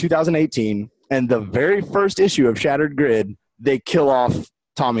in 2018, and the very first issue of Shattered Grid, they kill off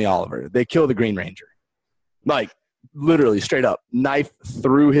Tommy Oliver. They kill the Green Ranger. Like, literally, straight up. Knife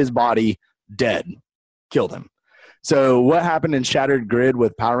through his body, dead. Killed him. So what happened in Shattered Grid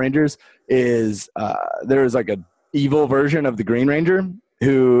with Power Rangers is there was like an evil version of the Green Ranger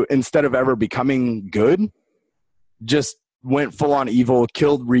who, instead of ever becoming good, just went full-on evil,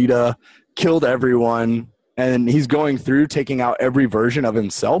 killed Rita, killed everyone, and he's going through taking out every version of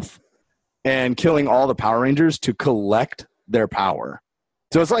himself and killing all the Power Rangers to collect their power.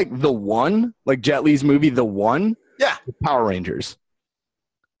 So it's like The One, like Jet Li's movie The One, Power Rangers.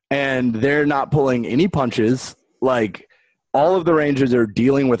 And they're not pulling any punches. Like, all of the Rangers are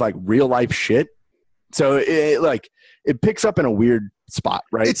dealing with, like, real-life shit. So it picks up in a weird spot,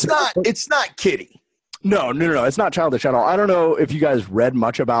 right? It's not kiddie. No. It's not childish at all. I don't know if you guys read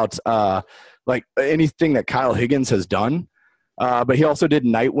much about like anything that Kyle Higgins has done, but he also did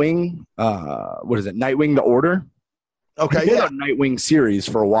Nightwing. What is it? Nightwing: The Order. Okay, he did a Nightwing series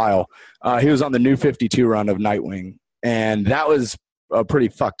for a while. He was on the New 52 run of Nightwing, and that was a pretty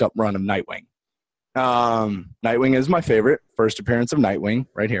fucked up run of Nightwing. Nightwing is my favorite. First appearance of Nightwing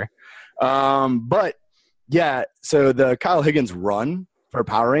right here. But yeah, so the Kyle Higgins run for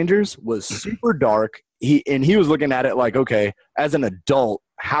Power Rangers was super dark. He was looking at it like, okay, as an adult,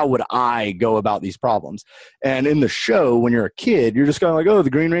 how would I go about these problems? And in the show, when you're a kid, you're just going like, oh, the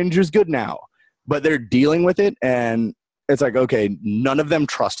Green Ranger's good now. But they're dealing with it, and it's like, okay, none of them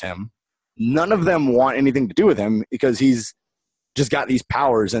trust him. None of them want anything to do with him because he's just got these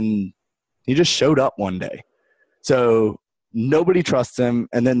powers, and he just showed up one day. So nobody trusts him,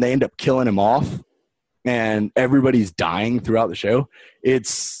 and then they end up killing him off, and everybody's dying throughout the show.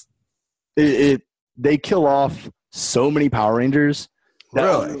 They kill off so many Power Rangers that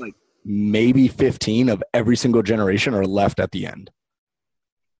only like maybe 15 of every single generation are left at the end.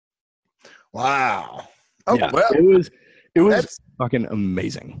 Wow. Oh, yeah, well, it was fucking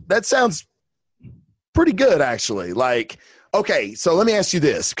amazing. That sounds pretty good, actually. Like, okay, so let me ask you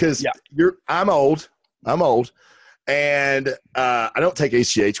this, because I'm old, and I don't take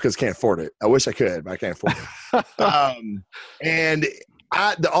HGH because I can't afford it. I wish I could, but I can't afford it. And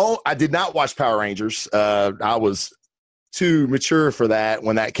I did not watch Power Rangers. I was too mature for that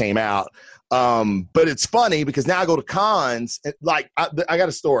when that came out. But it's funny because now I go to cons, and like I got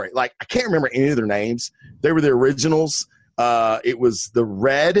a story. Like, I can't remember any of their names. They were the originals. It was the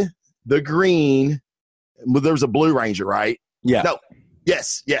red, the green. There was a Blue Ranger, right? Yeah. No.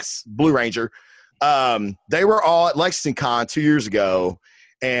 Yes. Blue Ranger. They were all at Lexington Con 2 years ago,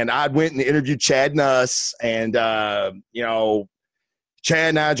 and I went and interviewed Chad Nuss, and Chad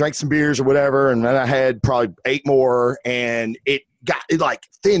and I drank some beers or whatever, and then I had probably 8 more, and it like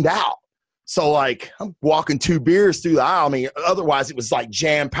thinned out. So like I'm walking 2 beers through the aisle. I mean, otherwise it was like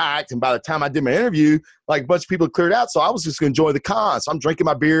jam packed, and by the time I did my interview, like a bunch of people had cleared out. So I was just going to enjoy the con. So I'm drinking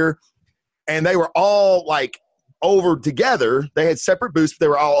my beer, and they were all like over together. They had separate booths, but they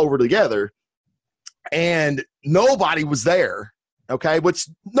were all over together. And nobody was there, okay? Which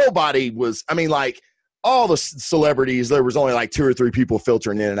nobody was, I mean, like, all the celebrities, there was only like 2 or 3 people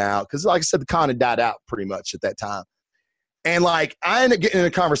filtering in and out because, like I said, the con had died out pretty much at that time. And, like, I ended up getting in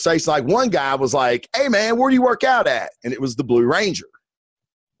a conversation. Like, one guy was like, hey, man, where do you work out at? And it was the Blue Ranger.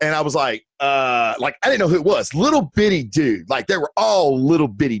 And I was like, I didn't know who it was. Little bitty dude. Like, they were all little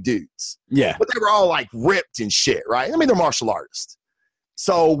bitty dudes. Yeah. But they were all, like, ripped and shit, right? I mean, they're martial artists.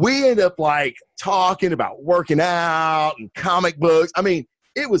 So we ended up like talking about working out and comic books. I mean,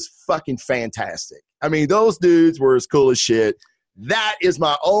 it was fucking fantastic. I mean, those dudes were as cool as shit. That is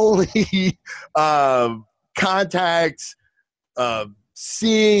my only contact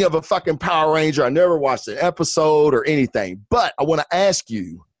seeing of a fucking Power Ranger. I never watched an episode or anything. But I want to ask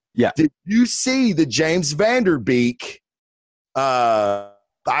you, did you see the James Vanderbeek? I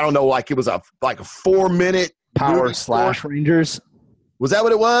don't know, like it was a 4-minute Power / Rangers. Was that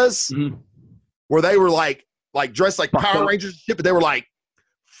what it was? Mm-hmm. Where they were like dressed like Power Rangers, but they were like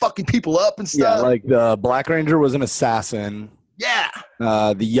fucking people up and stuff. Yeah, like the Black Ranger was an assassin. Yeah.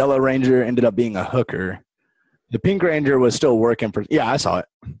 The Yellow Ranger ended up being a hooker. The Pink Ranger was still working for. Yeah, I saw it.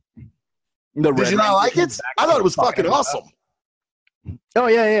 Did you not like it? I thought it was fucking awesome. Oh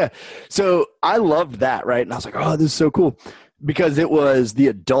yeah. So I loved that, right? And I was like, oh, this is so cool because it was the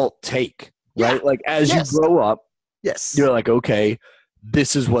adult take, right? Yeah. Like as you grow up, you're like, okay,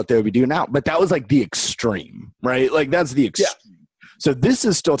 this is what they would be doing now. But that was like the extreme, right? Like that's the extreme. Yeah. So this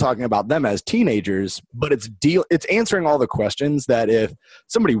is still talking about them as teenagers, but it's answering all the questions that if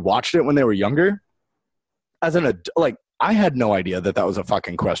somebody watched it when they were younger, as an adult, like I had no idea that was a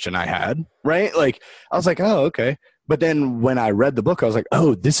fucking question I had, right? Like, I was like, oh, okay. But then when I read the book, I was like,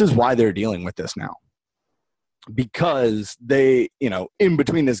 oh, this is why they're dealing with this now. Because they, in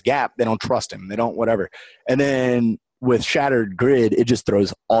between this gap, they don't trust him. They don't whatever. And then with Shattered Grid, it just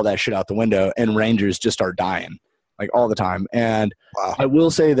throws all that shit out the window, and Rangers just start dying, like, all the time. And wow. I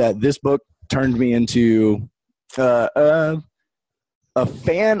will say that this book turned me into a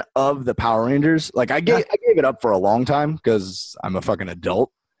fan of the Power Rangers. Like, I gave it up for a long time because I'm a fucking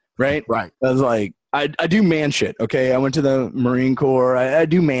adult, right? Right. I was like, I do man shit, okay? I went to the Marine Corps. I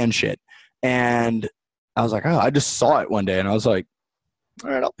do man shit. And I was like, oh, I just saw it one day, and I was like,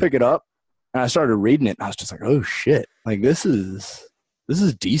 all right, I'll pick it up. And I started reading it, and I was just like, oh, shit. Like, this is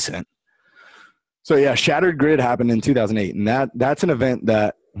decent. So, yeah, Shattered Grid happened in 2008, and that's an event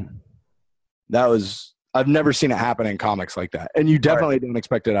that was – I've never seen it happen in comics like that. And you definitely don't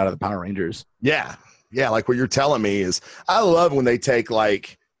expect it out of the Power Rangers. Yeah. Yeah, like what you're telling me is I love when they take,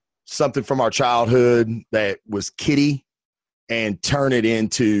 like, something from our childhood that was kiddie and turn it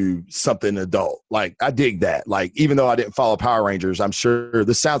into something adult. Like, I dig that. Like, even though I didn't follow Power Rangers, I'm sure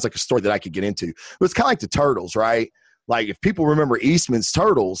this sounds like a story that I could get into. But it's kind of like the Turtles, right? Like, if people remember Eastman's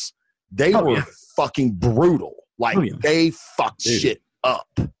Turtles, they were fucking brutal. Like, they fucked shit up.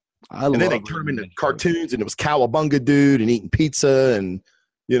 And then they turned them into cartoons, and it was Cowabunga Dude and eating pizza, and,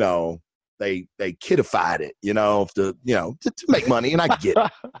 they kidified it, to make money, and I get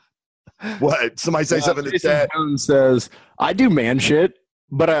it. What? Somebody say something to that? Jones says, I do man shit,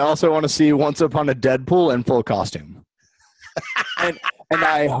 but I also want to see Once Upon a Deadpool in full costume. and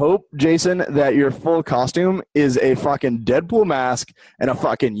I hope, Jason, that your full costume is a fucking Deadpool mask and a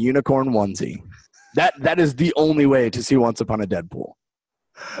fucking unicorn onesie. That is the only way to see Once Upon a Deadpool.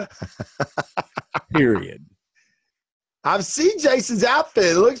 Period. I've seen Jason's outfit.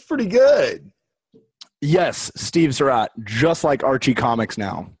 It looks pretty good. Yes, Steve Surratt, just like Archie Comics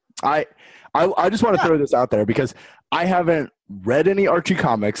now. I just want to throw this out there because I haven't read any Archie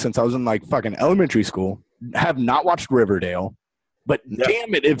comics since I was in, like, fucking elementary school. Have not watched Riverdale, but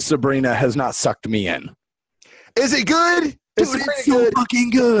damn it if Sabrina has not sucked me in. Is it good? Dude, it's so fucking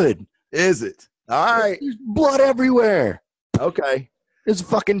good. Is it? All right. There's blood everywhere. Okay. It's a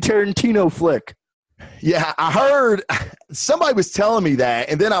fucking Tarantino flick. Yeah, I heard somebody was telling me that,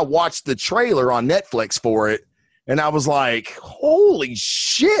 and then I watched the trailer on Netflix for it, and I was like, holy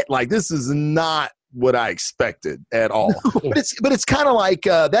shit, like, this is not what I expected at all. No. But it's kind of like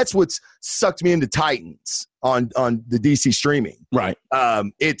that's what's sucked me into Titans on the DC streaming. Right.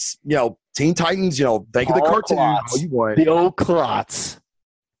 It's, Teen Titans, think of the cartoon. The old Klotz.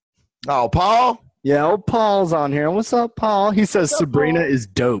 Oh, Paul? Yeah, old Paul's on here. What's up, Paul? He says Sabrina is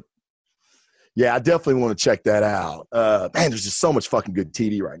dope. Yeah, I definitely want to check that out. Man, there's just so much fucking good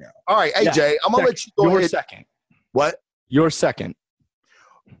TV right now. All right, AJ, I'm going to let you go ahead. Your second. What? Your second.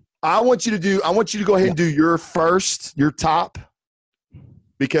 I want you to go ahead and do your first, your top,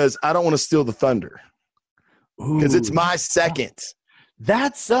 because I don't want to steal the thunder. Because it's my second.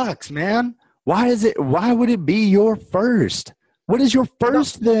 That sucks, man. Why would it be your first? What is your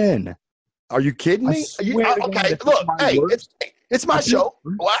first then? Are you kidding me? Okay, look, hey, it's my show.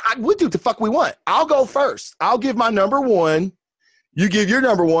 Well, we do what the fuck we want. I'll go first. I'll give my number one. You give your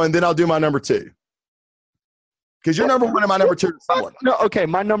number one, then I'll do my number two. Because your number one and my number two is someone. No, okay,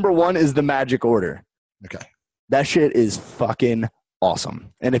 my number one is the Magic Order. Okay. That shit is fucking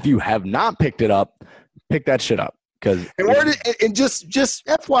awesome. And if you have not picked it up, pick that shit up. And just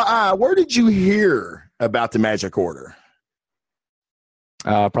FYI, where did you hear about the Magic Order?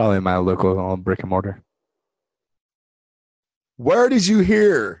 Probably my local brick and mortar. Where did you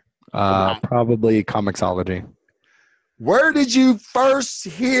hear? Probably Comixology. Where did you first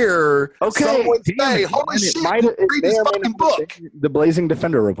hear someone say, holy shit, read this fucking book? The Blazing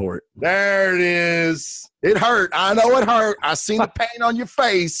Defender Report. There it is. It hurt. I know it hurt. I seen the pain on your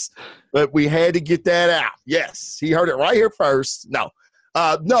face, but we had to get that out. Yes, he heard it right here first. No,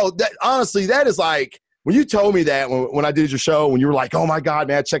 honestly, that is like, when you told me that when I did your show, when you were like, oh my God,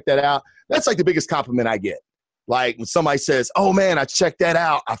 man, check that out. That's like the biggest compliment I get. Like when somebody says, oh man, I checked that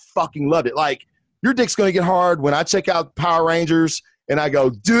out. I fucking loved it. Like your dick's going to get hard when I check out Power Rangers and I go,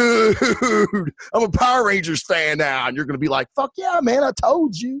 dude, I'm a Power Rangers fan now. And you're going to be like, fuck yeah, man, I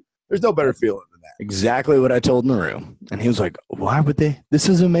told you. There's no better feeling than that. Exactly what I told Naru. And he was like, why would they? This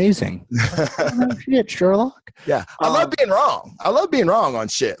is amazing. Oh, shit, Sherlock. Yeah. I love being wrong. I love being wrong on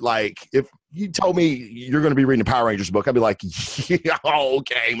shit. Like if you told me you're going to be reading a Power Rangers book, I'd be like, yeah,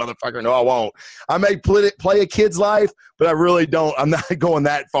 okay, motherfucker. No, I won't. I may play a kid's life, but I really don't. I'm not going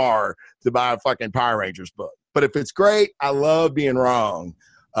that far to buy a fucking Power Rangers book. But if it's great, I love being wrong.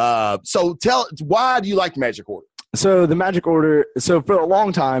 So why do you like the Magic Order? So the Magic Order. So for a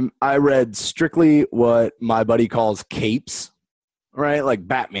long time, I read strictly what my buddy calls capes, right? Like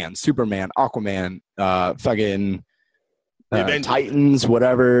Batman, Superman, Aquaman, fucking Titans,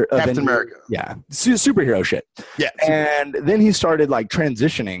 whatever. Captain America. Yeah, superhero shit. Yeah. And then he started like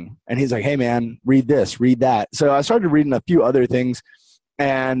transitioning, and he's like, "Hey man, read this, read that." So I started reading a few other things,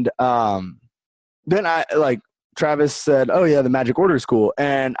 and then I like Travis said, "Oh yeah, the Magic Order is cool,"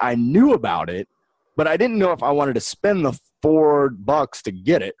 and I knew about it. But I didn't know if I wanted to spend the $4 to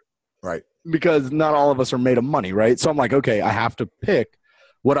get it. Right. Because not all of us are made of money, right? So I'm like, okay, I have to pick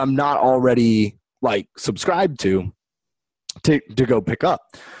what I'm not already like subscribed to go pick up.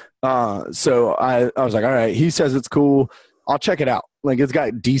 So I was like, all right, he says it's cool. I'll check it out. Like it's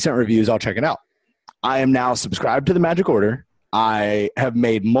got decent reviews. I'll check it out. I am now subscribed to the Magic Order. I have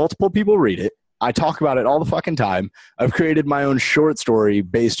made multiple people read it. I talk about it all the fucking time. I've created my own short story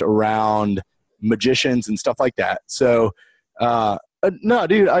based around magicians and stuff like that. So, no,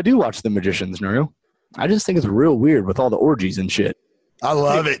 dude, I do watch The Magicians, Nuru. I just think it's real weird with all the orgies and shit. I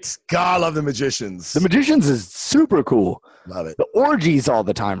love it. God, I love The Magicians. The Magicians is super cool. Love it. The orgies all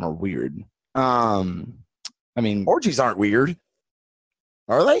the time are weird. I mean, orgies aren't weird,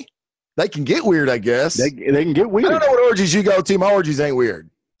 are they? They can get weird, I guess. They can get weird. I don't know what orgies you go to. My orgies ain't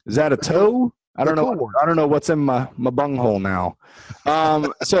weird. Is that a toe? I don't know. Cool. I don't know what's in my bunghole now.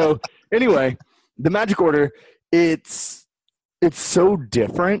 So anyway. The Magic Order, it's so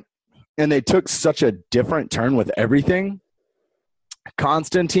different, and they took such a different turn with everything.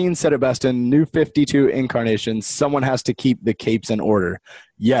 Constantine said it best in New 52 Incarnations, someone has to keep the capes in order.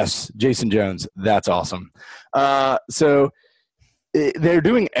 Yes, Jason Jones, that's awesome. So they're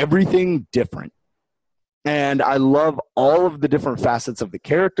doing everything different, and I love all of the different facets of the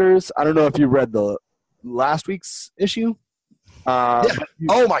characters. I don't know if you read the last week's issue. Yeah.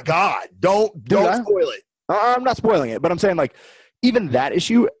 Oh my God! Don't spoil it. I'm not spoiling it, but I'm saying like even that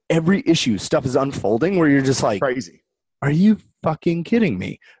issue, every issue stuff is unfolding where you're just like crazy. Are you fucking kidding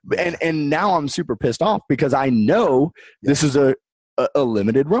me? And now I'm super pissed off because I know this is a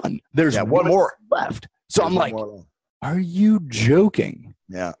limited run. There's one more left, so I'm like, are you joking?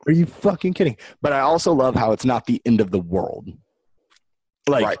 Yeah. Are you fucking kidding? But I also love how it's not the end of the world.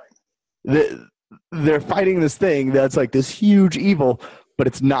 Like they're fighting this thing that's like this huge evil, but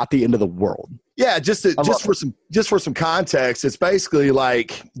it's not the end of the world. Yeah, just for some context, it's basically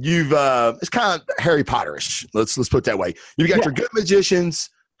like it's kind of Harry Potterish. Let's put it that way. You've got your good magicians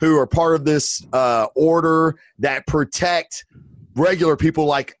who are part of this order that protect regular people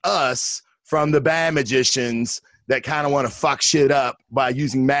like us from the bad magicians that kind of want to fuck shit up by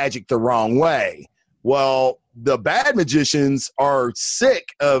using magic the wrong way. Well, the bad magicians are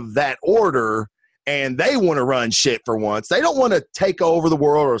sick of that order. And they want to run shit for once. They don't want to take over the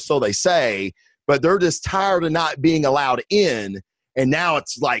world, or so they say, but they're just tired of not being allowed in. And now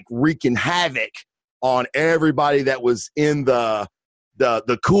it's like wreaking havoc on everybody that was in the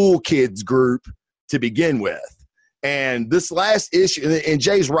cool kids group to begin with. And this last issue, and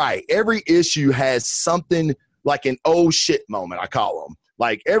Jay's right, every issue has something like an oh shit moment, I call them.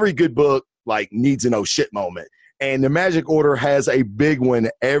 Like every good book like needs an oh shit moment. And the Magic Order has a big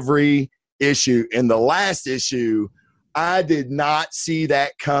one every issue. In the last issue, I did not see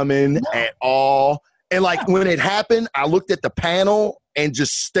that coming at all. And like when it happened, I looked at the panel and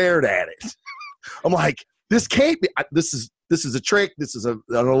just stared at it. I'm like, this can't be. This is a trick. This is an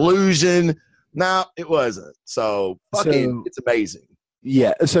illusion. No, it wasn't. So it's amazing.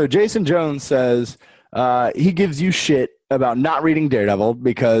 Yeah. So Jason Jones says he gives you shit about not reading Daredevil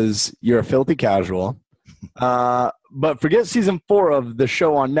because you're a filthy casual. But forget season 4 of the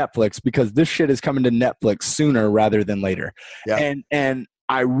show on Netflix because this shit is coming to Netflix sooner rather than later. Yeah. And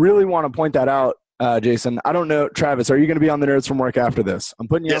I really want to point that out, Jason. I don't know, Travis, are you going to be on the Nerds from Work after this? I'm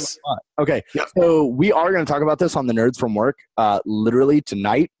putting you on the spot. Okay. Yep. So we are going to talk about this on the Nerds from Work literally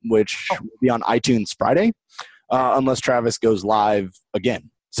tonight, which will be on iTunes Friday, unless Travis goes live again.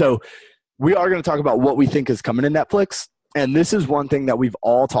 So we are going to talk about what we think is coming to Netflix. And this is one thing that we've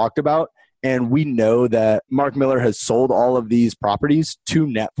all talked about. And we know that Mark Miller has sold all of these properties to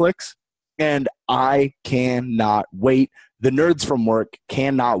Netflix. And I cannot wait. The Nerds from Work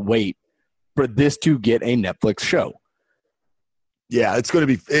cannot wait for this to get a Netflix show. Yeah, it's going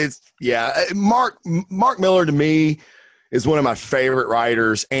to be – Mark Miller to me is one of my favorite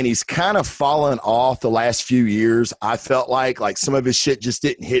writers. And he's kind of fallen off the last few years. I felt like some of his shit just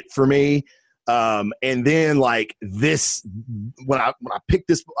didn't hit for me. And then like this, when I picked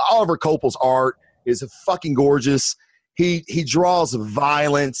this, Oliver Copel's art is fucking gorgeous. He draws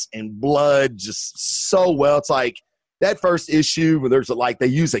violence and blood just so well. It's like that first issue where there's they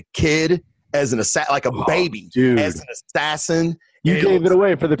use a kid as an like a baby, dude. as an assassin. You gave it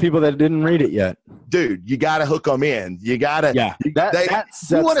away for the people that didn't read it yet. Dude, you got to hook them in. You got to. Yeah. You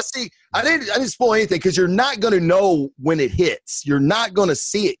want to see. I didn't spoil anything because you're not going to know when it hits. You're not going to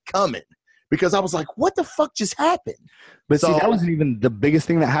see it coming because I was like, what the fuck just happened? But see, that wasn't even the biggest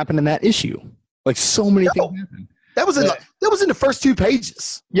thing that happened in that issue. Like so many things happened. That was in the first 2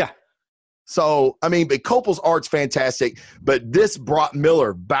 pages. Yeah. So, I mean, but Copel's art's fantastic, but this brought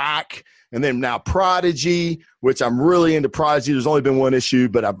Miller back. And then now Prodigy, which I'm really into Prodigy. There's only been 1 issue,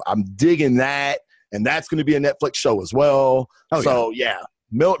 but I'm digging that. And that's going to be a Netflix show as well. Oh, so, yeah.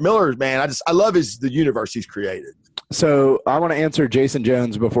 Miller, man, I love the universe he's created. So I want to answer Jason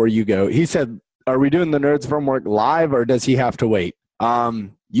Jones before you go. He said, are we doing the Nerds from Work live or does he have to wait?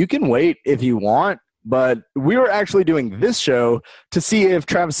 You can wait if you want, but we were actually doing this show to see if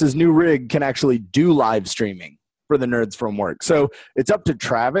Travis's new rig can actually do live streaming for the Nerds from Work. So it's up to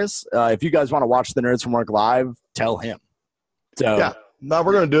Travis. If you guys want to watch the Nerds from Work live, tell him. So yeah, no,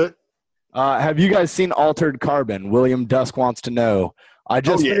 we're going to do it. Have you guys seen Altered Carbon? William Dusk wants to know. I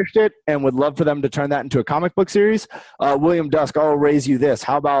just finished it and would love for them to turn that into a comic book series. William Dusk, I'll raise you this.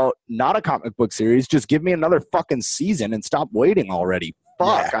 How about not a comic book series? Just give me another fucking season and stop waiting already.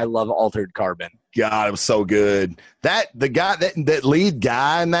 Fuck, yeah. I love Altered Carbon. God, it was so good. The guy, that lead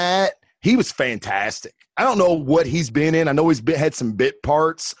guy in that, he was fantastic. I don't know what he's been in. I know he's had some bit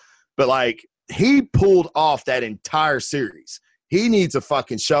parts, but like he pulled off that entire series. He needs a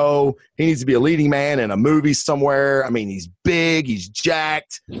fucking show. He needs to be a leading man in a movie somewhere. I mean, he's big. He's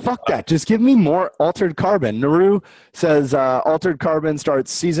jacked. Fuck that. Just give me more Altered Carbon. Naru says Altered Carbon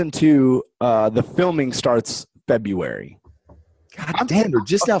starts season 2. The filming starts February. God damn, they're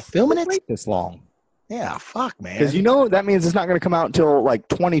just now filming it? Wait this long. Yeah, fuck, man. Because that means it's not going to come out until like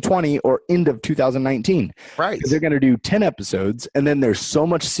 2020 or end of 2019. Right. Because they're going to do 10 episodes, and then there's so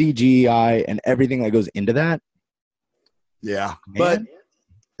much CGI and everything that goes into that. Yeah. Man.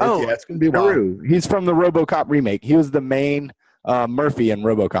 But it's going to be wild. He's from the RoboCop remake. He was the main Murphy in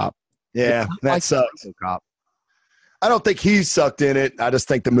RoboCop. Yeah, that sucks. RoboCop. I don't think he sucked in it. I just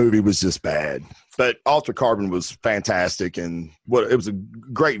think the movie was just bad. But Altered Carbon was fantastic, and it was a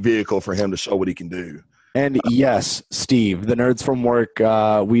great vehicle for him to show what he can do. And yes, Steve, the Nerds from Work,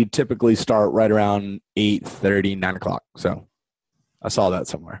 we typically start right around 8:30, 9 o'clock. So I saw that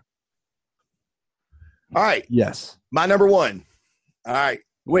somewhere. All right. Yes. My number 1. All right.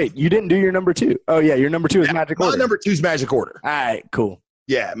 Wait, you didn't do your number 2. Oh, yeah, your number 2 is Magic Order. My number 2 is Magic Order. All right, cool.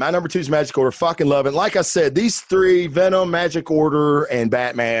 Yeah, my number 2 is Magic Order. Fucking love it. Like I said, these 3, Venom, Magic Order, and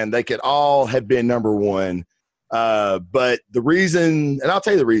Batman, they could all have been number 1. But the reason, and I'll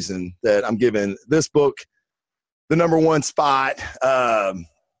tell you the reason that I'm giving this book the number 1 spot,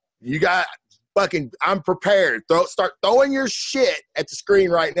 you got fucking, I'm prepared. Start throwing your shit at the screen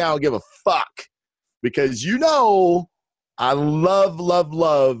right now and give a fuck. Because I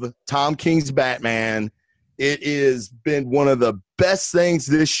love Tom King's Batman. It has been one of the best things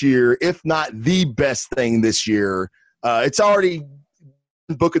this year, if not the best thing this year. It's already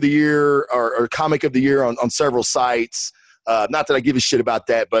book of the year or comic of the year on several sites. Not that I give a shit about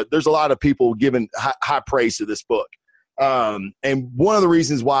that, but there's a lot of people giving high praise to this book. And one of the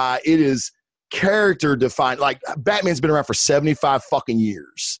reasons why it is character defined, like Batman's been around for 75 fucking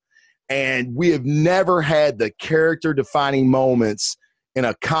years. And we have never had the character defining moments in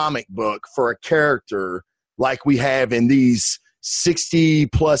a comic book for a character like we have in these 60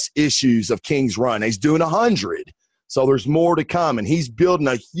 plus issues of King's Run. He's doing 100. So there's more to come. And he's building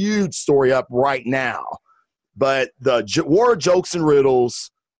a huge story up right now. But the War of Jokes and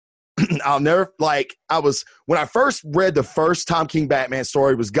Riddles, when I first read the first Tom King Batman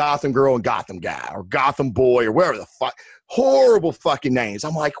story, it was Gotham Girl and Gotham Guy or Gotham Boy or whatever the fuck. Horrible fucking names.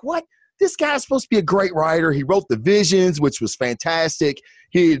 I'm like, what? This guy's supposed to be a great writer. He wrote The Visions, which was fantastic.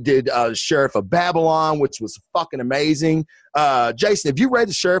 He did Sheriff of Babylon, which was fucking amazing. Jason, have you read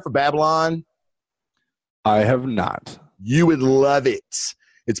The Sheriff of Babylon? I have not. You would love it.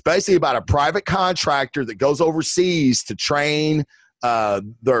 It's basically about a private contractor that goes overseas to train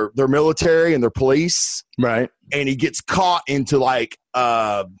their military and their police. Right. And he gets caught into like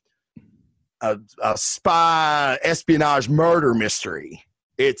a spy espionage murder mystery.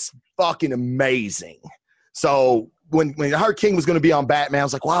 It's fucking amazing. So when I heard King was going to be on Batman, I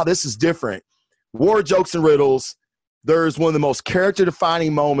was like, wow, this is different. War of Jokes and Riddles. There's one of the most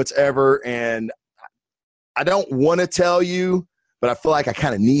character-defining moments ever, and I don't want to tell you, but I feel like I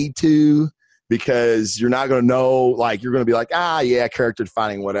kind of need to because you're not going to know. Like, you're going to be like, yeah,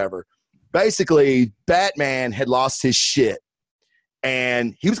 character-defining, whatever. Basically, Batman had lost his shit,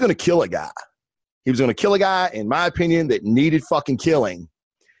 and he was going to kill a guy. He was going to kill a guy, in my opinion, that needed fucking killing.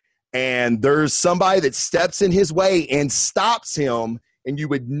 and there's somebody that steps in his way and stops him, and you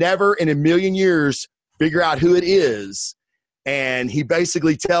would never in a million years figure out who it is. And he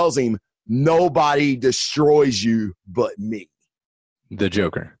basically tells him, nobody destroys you but me. The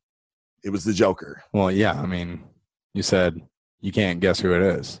Joker. It was the Joker. Well, yeah. I mean, you said you can't guess who it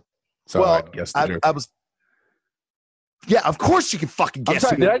is. So well, I'd guess the Joker. Yeah, of course you can fucking guess.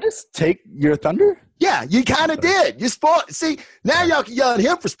 Did I just take your thunder? Yeah, you kind of did. You spoiled. See, now y'all can yell at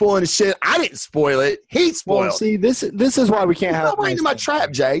him for spoiling the shit. I didn't spoil it. He spoiled. Well, see, this is why we can't have. You fell right into my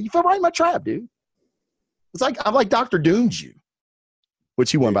trap, Jay. You fell right in my trap, dude. It's like I'm like Dr. Doom's you, which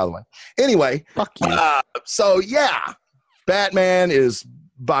he won, by the way. Anyway, fuck you. So yeah, Batman is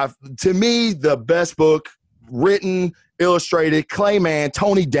to me the best book written, illustrated. Clayman,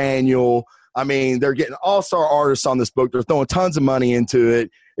 Tony Daniel. I mean, they're getting all-star artists on this book. They're throwing tons of money into it.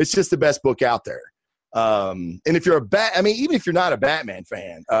 It's just the best book out there. And if you're even if you're not a Batman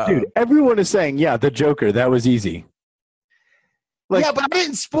fan, dude, everyone is saying, yeah, the Joker, that was easy. Like, yeah, but I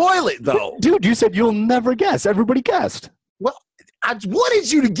didn't spoil it though. Dude, you said you'll never guess. Everybody guessed. Well, I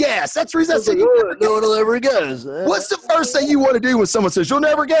wanted you to guess. That's the reason I said no one will ever guess. What's the first thing you want to do when someone says you'll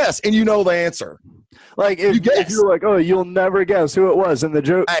never guess and you know the answer? Like if you're like, oh, you'll never guess who it was in the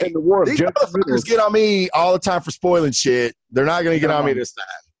joke in the war. These motherfuckers get on me all the time for spoiling shit. They're not going to get on me this time.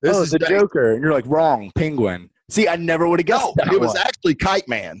 This is the Joker, and you're like, wrong, Penguin. See, I never would have guessed. No, it was actually Kite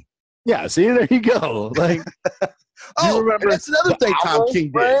Man. Yeah, see, there you go. Like, you remember that's another thing Tom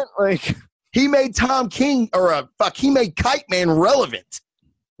King did. Right? Like, he made he made Kite Man relevant.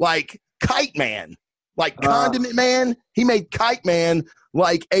 Like Kite Man, like Condiment Man. He made Kite Man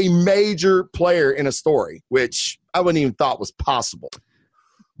like a major player in a story, which I wouldn't even thought was possible.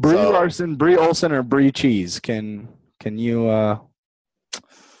 Brie Larson, Brie Olson, or Brie Cheese? Can you?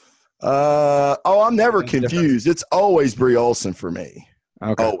 I'm never confused. It's always Brie Olson for me.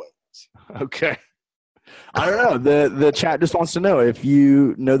 Okay. Always. Okay. I don't know. The chat just wants to know if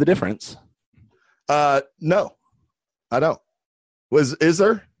you know the difference. No, I don't. Is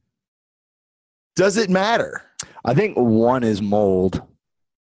there? Does it matter? I think one is Mold.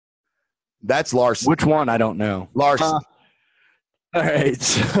 That's Larson. Which one? I don't know. Larson. All right.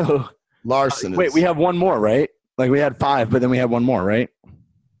 So Larson. Wait, we have one more, right? Like we had 5, but then we had one more, right?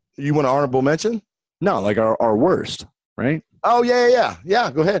 You want an honorable mention? No, like our worst, right? Oh, yeah.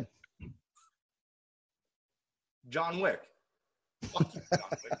 Go ahead. John Wick. Fuck you, John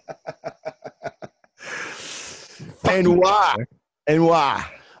Wick. And why? And why?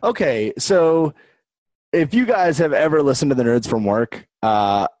 Okay, so if you guys have ever listened to the Nerds from Work,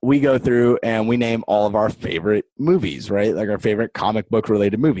 we go through and we name all of our favorite movies, right? Like our favorite comic book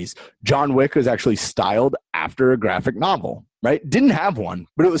related movies. John Wick was actually styled after a graphic novel, right? Didn't have one,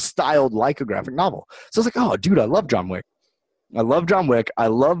 but it was styled like a graphic novel. So I was like, oh, dude, I love John Wick. I love John Wick. I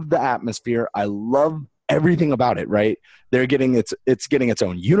love the atmosphere. I love everything about it, right? It's getting its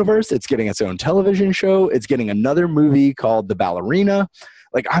own universe. It's getting its own television show. It's getting another movie called The Ballerina.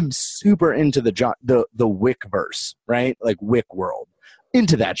 Like I'm super into the Wick verse, right? Like Wick world,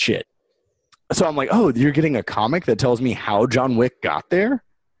 into that shit. So I'm like, oh, you're getting a comic that tells me how John Wick got there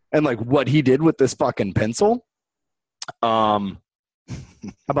and like what he did with this fucking pencil. How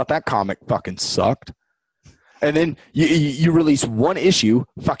about that comic fucking sucked? And then you release one issue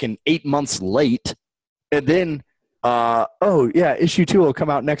fucking 8 months late. And then, issue 2 will come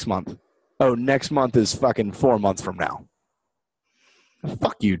out next month. Oh, next month is fucking 4 months from now.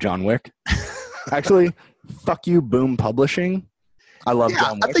 Fuck you, John Wick. Actually, fuck you, Boom Publishing. I love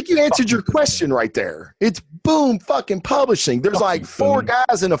John Wick. I think you answered your question right there. It's Boom fucking Publishing. There's like 4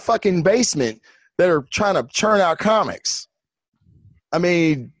 guys in a fucking basement that are trying to churn out comics. I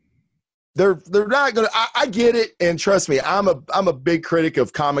mean, they're not gonna. I get it, and trust me, I'm a big critic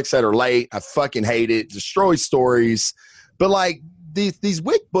of comics that are late. I fucking hate it. Destroy stories, but like these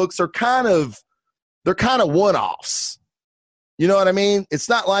Wick books are kind of one-offs. You know what I mean? It's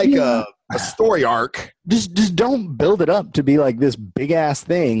not like a story arc. Just don't build it up to be like this big ass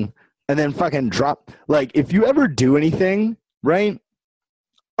thing and then fucking drop. Like if you ever do anything, right?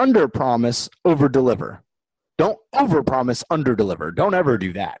 Under promise, over deliver. Don't over promise, under deliver. Don't ever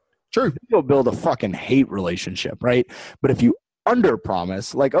do that. True. You'll build a fucking hate relationship, right? But if you under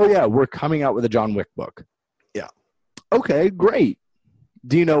promise, like, oh yeah, we're coming out with a John Wick book. Yeah. Okay, great.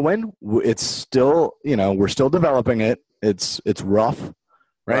 Do you know when? It's still, we're still developing it. It's rough,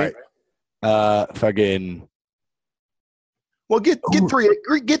 right? Fucking. Well, get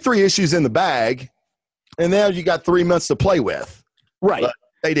 3 issues in the bag, and now you got 3 months to play with. Right. But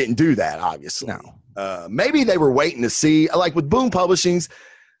they didn't do that, obviously. No. Maybe they were waiting to see, like with Boom Publishings,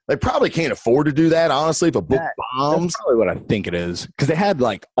 They probably can't afford to do that, honestly, if a book bombs. That's probably what I think it is. Because they had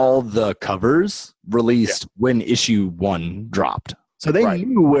like all the covers released when issue 1 dropped. So they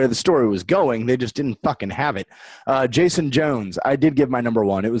knew where the story was going. They just didn't fucking have it. Jason Jones, I did give my number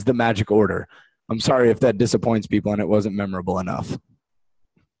 1. It was The Magic Order. I'm sorry if that disappoints people and it wasn't memorable enough.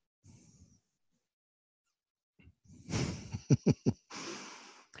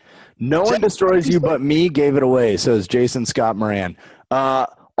 No one destroys you but me gave it away, says Jason Scott Moran.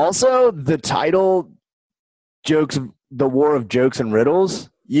 Also, the title, The War of Jokes and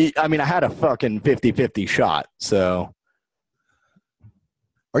Riddles, I had a fucking 50-50 shot, so.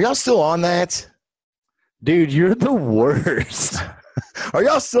 Are y'all still on that? Dude, you're the worst. Are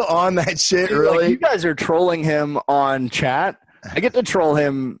y'all still on that shit, dude, really? Like, you guys are trolling him on chat. I get to troll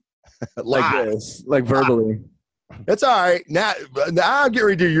him like this, like verbally. It's all right. Now I'll get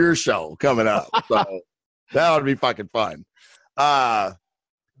ready to do your show coming up. So that would be fucking fun. Yeah,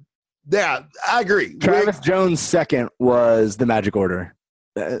 I agree. Travis Jones' second was The Magic Order.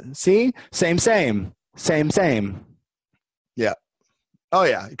 See? Same. Yeah. Oh,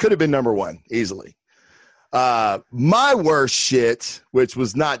 yeah. It could have been number 1 easily. My worst shit, which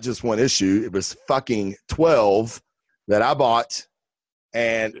was not just one issue, it was fucking 12 that I bought.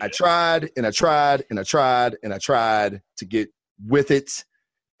 And I tried to get with it.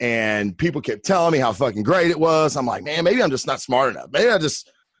 And people kept telling me how fucking great it was. I'm like, man, maybe I'm just not smart enough. Maybe I'm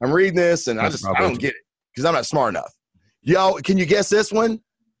reading this and I don't get it because I'm not smart enough. Yo, can you guess this one?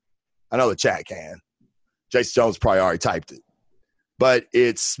 I know the chat can. Jason Jones probably already typed it. But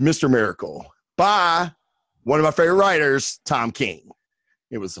it's Mr. Miracle by one of my favorite writers, Tom King.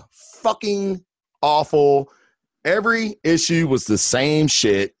 It was fucking awful. Every issue was the same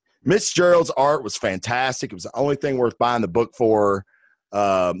shit. Mitch Gerald's art was fantastic. It was the only thing worth buying the book for.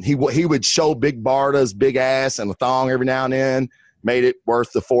 He would show Big Barda's big ass and a thong every now and then. Made it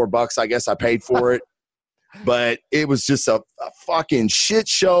worth the $4 I guess I paid for it. But it was just a fucking shit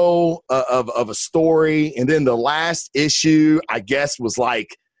show of a story. And then the last issue, I guess, was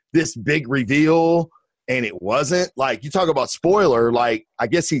like this big reveal. And it wasn't. Like, you talk about spoiler. Like, I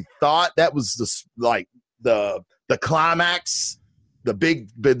guess he thought that was the climax, the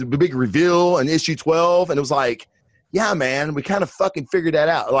big reveal in issue 12. And it was like, yeah, man, we kind of fucking figured that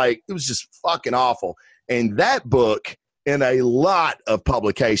out. Like, it was just fucking awful. And that book, in a lot of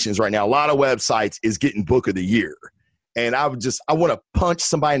publications right now, a lot of websites, is getting book of the year. And I want to punch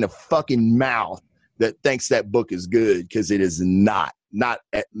somebody in the fucking mouth that thinks that book is good, because it is not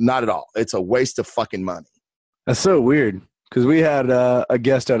at all. It's a waste of fucking money. That's so weird, because we had a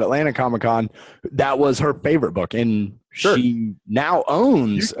guest at Atlanta Comic Con. That was her favorite book, and she now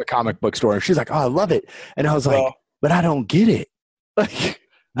owns a comic book store. And she's like, "Oh, I love it," and I was like, "But I don't get it." Like,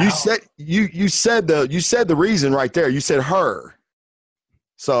 you said the reason right there. You said her.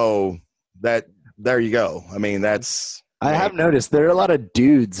 So there you go. I mean, that's. I have noticed there are a lot of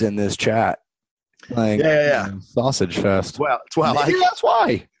dudes in this chat. Like, yeah. Sausage fest. Well, that's why I like it. That's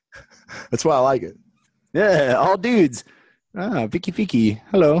why. That's why I like it. Yeah, all dudes. Vicky.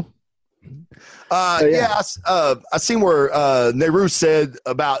 Hello. I seen where Nehru said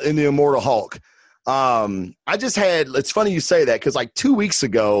about In the Immortal Hulk. It's funny you say that, because like 2 weeks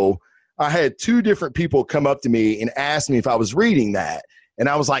ago, I had 2 different people come up to me and ask me if I was reading that. And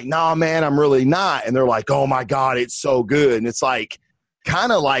I was like, nah, man, I'm really not. And they're like, oh my God, it's so good. And it's like,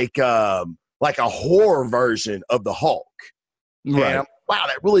 kind of like a horror version of the Hulk. Right. And wow,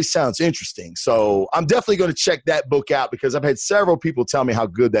 that really sounds interesting. So I'm definitely going to check that book out, because I've had several people tell me how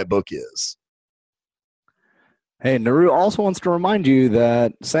good that book is. Hey, Naru also wants to remind you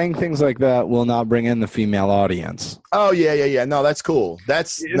that saying things like that will not bring in the female audience. Oh, yeah. No, that's cool.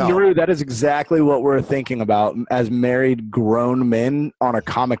 Naru, that is exactly what we're thinking about as married grown men on a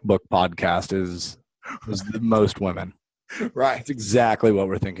comic book podcast is the most women. Right. That's exactly what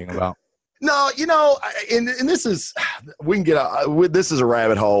we're thinking about. No, and this is, this is a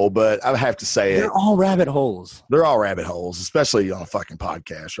rabbit hole, but I have to say They're all rabbit holes. They're all rabbit holes, especially on a fucking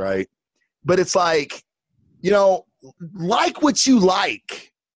podcast, right? But it's like, like what you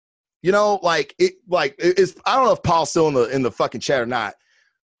like, I don't know if Paul's still in the fucking chat or not.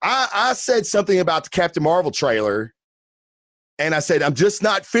 I said something about the Captain Marvel trailer, and I said, I'm just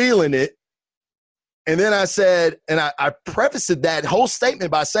not feeling it. And then I said, and I prefaced that whole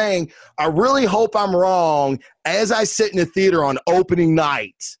statement by saying, I really hope I'm wrong as I sit in the theater on opening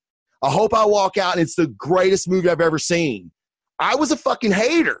night. I hope I walk out and it's the greatest movie I've ever seen. I was a fucking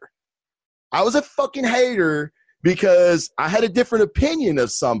hater. Because I had a different opinion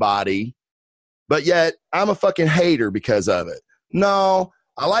of somebody, but yet I'm a fucking hater because of it. No,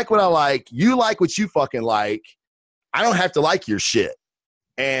 I like what I like. You like what you fucking like. I don't have to like your shit.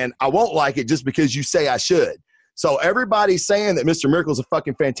 and I won't like it just because you say I should. So everybody's saying that Mr. Miracle is a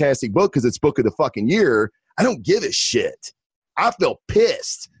fucking fantastic book because it's book of the fucking year. I don't give a shit. I feel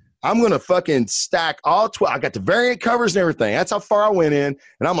pissed. I'm going to fucking stack all 12. I got the variant covers and everything. That's how far I went in,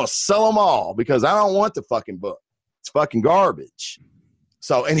 and I'm going to sell them all because I don't want the fucking book. It's fucking garbage.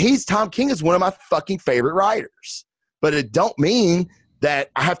 So, and Tom King is one of my fucking favorite writers. But it don't mean that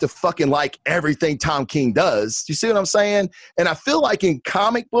I have to fucking like everything Tom King does. You see what I'm saying? And I feel like in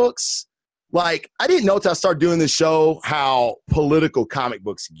comic books, like I didn't know until I started doing this show how political comic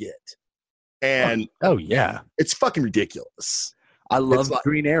books get. And oh yeah, it's fucking ridiculous. I love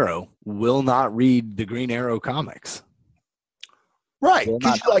Green Arrow. Will not read the Green Arrow comics. Right,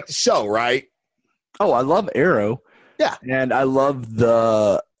 because you like the show, right? Oh, I love Arrow. Yeah, and I love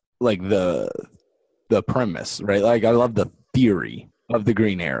the premise, right? Like I love the theory of the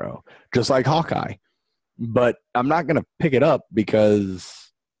Green Arrow, just like Hawkeye. But I'm not going to pick it up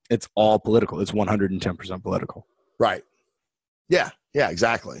because it's all political. It's 110% political. Right. Yeah,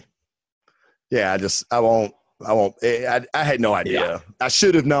 exactly. Yeah, I won't. I had no idea. Yeah. I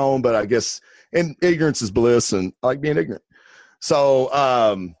should have known, but I guess ignorance is bliss, and I like being ignorant.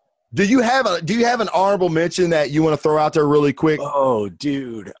 So, do you have an honorable mention that you want to throw out there really quick? Oh,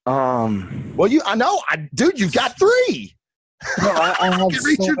 dude. Well, you've got 3. No, I have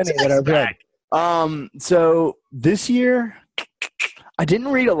so many that I've read. So this year, I didn't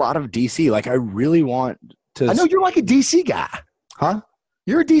read a lot of DC. Like, I really want to. I know you're like a DC guy, huh?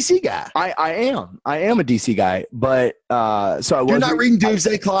 You're a DC guy. I am a DC guy, but so I was. You're not reading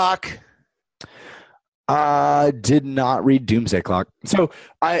Doomsday Clock. Did not read Doomsday Clock. So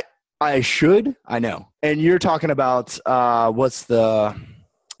I should. I know. And you're talking about what's the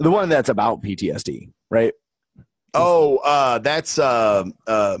one that's about PTSD, right? Oh, that's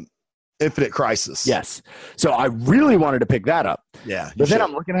Infinite Crisis. Yes. So I really wanted to pick that up. Yeah. But then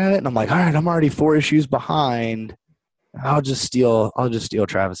I'm looking at it and I'm like, all right, I'm already 4 issues behind. I'll just steal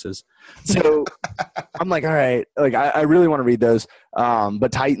Travis's. So I'm like, all right, like I really want to read those.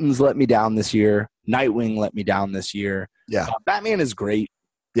 But Titans let me down this year. Nightwing let me down this year. Yeah. Batman is great.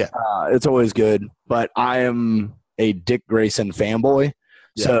 Yeah. It's always good, but I am a Dick Grayson fanboy.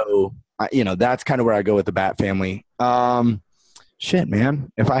 Yeah. So, that's kind of where I go with the Bat family. Shit,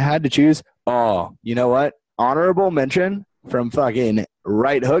 man. If I had to choose, you know what? Honorable mention from fucking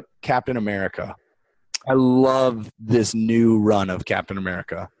Right Hook, Captain America. I love this new run of Captain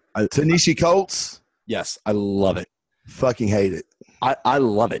America. Ta-Nehisi Coates? Yes, I love it. Fucking hate it. I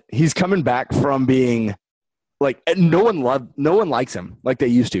love it. He's coming back from being like no one likes him like they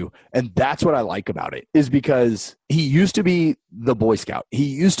used to. And that's what I like about it, is because he used to be the Boy Scout. He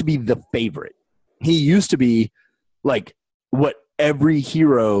used to be the favorite. He used to be like what every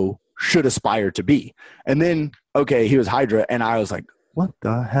hero should aspire to be. And then, okay, he was Hydra, and I was like, what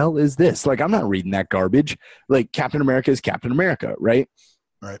the hell is this? Like, I'm not reading that garbage. Like, Captain America is Captain America, right?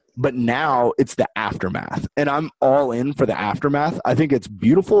 Right. But now it's the aftermath, and I'm all in for the aftermath. I think it's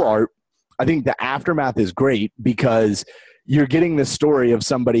beautiful art. I think the aftermath is great because you're getting this story of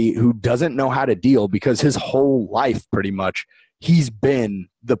somebody who doesn't know how to deal, because his whole life, pretty much, he's been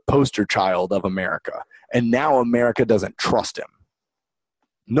the poster child of America, and now America doesn't trust him.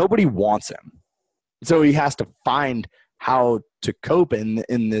 Nobody wants him. So he has to find how to cope in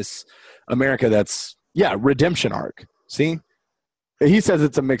this America that's, redemption arc. See? He says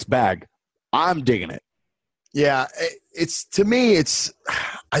it's a mixed bag. I'm digging it. Yeah, to me, it's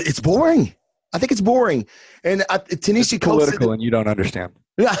boring. I think it's boring. And Ta-Nehisi Coates, political, and you don't understand.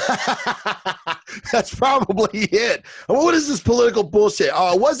 Yeah, that's probably it. What is this political bullshit?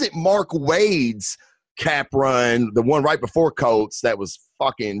 Was it Mark Waid's Cap run, the one right before Coates, that was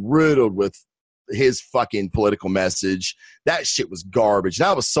fucking riddled with his fucking political message? That shit was garbage. And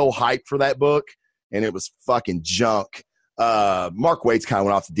I was so hyped for that book, and it was fucking junk. Mark Waid's kind of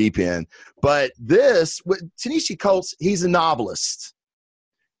went off the deep end. But Ta-Nehisi Coates, he's a novelist.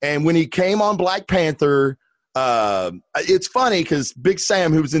 And when he came on Black Panther, it's funny because Big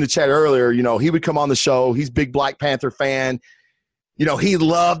Sam, who was in the chat earlier, he would come on the show. He's a big Black Panther fan. He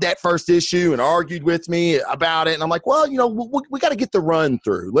loved that first issue and argued with me about it. And I'm like, well, we got to get the run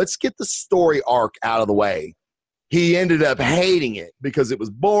through. Let's get the story arc out of the way. He ended up hating it because it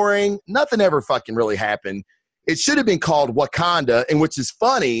was boring. Nothing ever fucking really happened. It should have been called Wakanda, and which is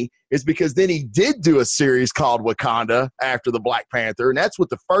funny is because then he did do a series called Wakanda after the Black Panther, and that's what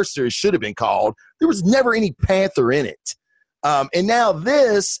the first series should have been called. There was never any Panther in it. And now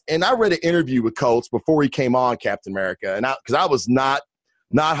this, and I read an interview with Coates before he came on Captain America, and because I was not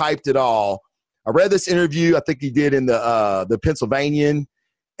hyped at all. I read this interview, I think he did in the Pennsylvanian,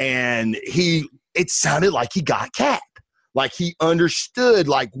 and it sounded like he got Cap. Like he understood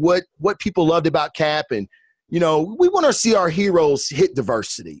like what people loved about Cap. And, you know, we want to see our heroes hit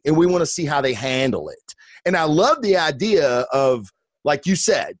diversity and we want to see how they handle it. And I love the idea of, like you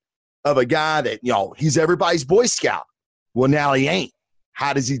said, of a guy that, you know, he's everybody's Boy Scout. Well, now he ain't.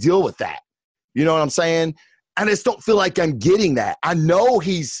 How does he deal with that? You know what I'm saying? I just don't feel like I'm getting that. I know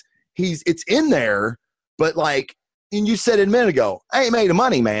it's in there, but like, and you said it a minute ago, I ain't made of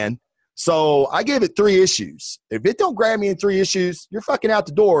money, man. So I gave it 3 issues. If it don't grab me in 3 issues, you're fucking out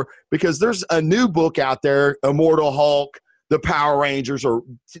the door, because there's a new book out there, Immortal Hulk, the Power Rangers, or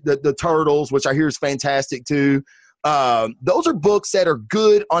the Turtles, which I hear is fantastic too. Those are books that are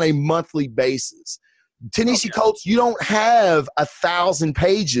good on a monthly basis. Ta-Nehisi Coates, you don't have 1,000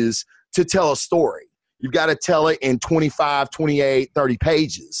 pages to tell a story. You've got to tell it in 25, 28, 30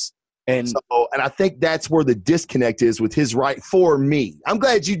 pages. And I think that's where the disconnect is with his right for me. I'm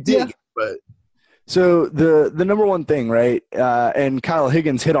glad you did it, but so the number one thing, right? And Kyle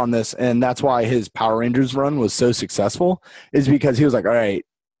Higgins hit on this, and that's why his Power Rangers run was so successful, is because he was like, all right,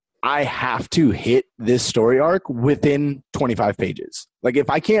 I have to hit this story arc within 25 pages. Like if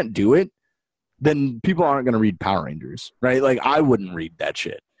I can't do it, then people aren't going to read Power Rangers, right? Like I wouldn't read that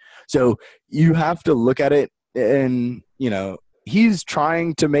shit. So you have to look at it, and, you know, he's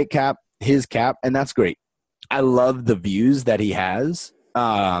trying to make Cap his Cap, and that's great. I love the views that he has.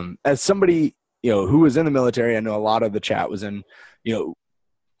 As somebody, you know, who was in the military, I know a lot of the chat was in, you know,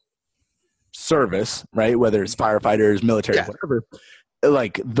 service, right? Whether it's firefighters, military, whatever.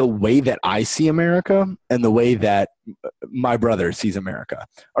 Like the way that I see America and the way that my brother sees America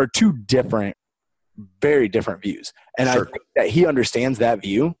are 2 different, very different views. And I think that he understands that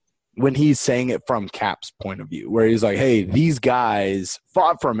view when he's saying it from Cap's point of view, where he's like, hey, these guys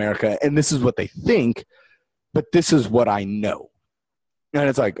fought for America and this is what they think, but this is what I know. And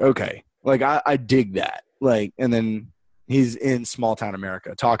it's like, okay, like I dig that. Like, and then he's in small town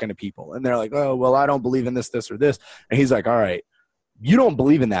America talking to people and they're like, oh, well, I don't believe in this, or this. And he's like, all right, you don't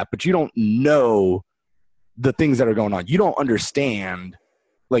believe in that, but you don't know the things that are going on. You don't understand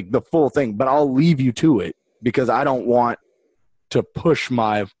like the full thing, but I'll leave you to it because I don't want to push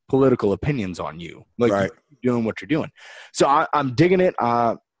my political opinions on you. Like you're doing what you're doing. So I'm digging it.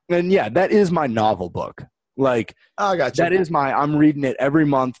 And yeah, that is my novel book. Like I got you. That is I'm reading it every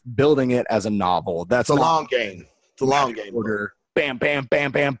month, building it as a novel. That's a long game. It's a long game. Order. Bam, bam,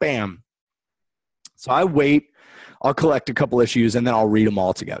 bam, bam, bam. So I wait. I'll collect a couple issues and then I'll read them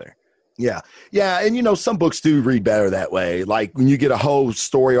all together. Yeah. Yeah. And, you know, some books do read better that way. Like when you get a whole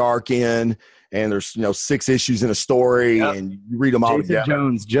story arc in and there's, you know, 6 issues in a story and you read them all Jason together.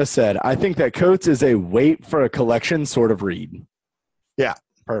 Jones just said, I think that Coates is a wait for a collection sort of read. Yeah.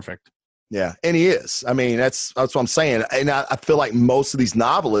 Perfect. Yeah. And he is. I mean, that's what I'm saying. And I feel like most of these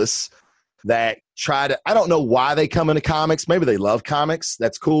novelists that try to, I don't know why they come into comics. Maybe they love comics.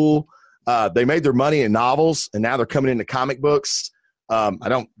 That's cool. They made their money in novels and now they're coming into comic books. I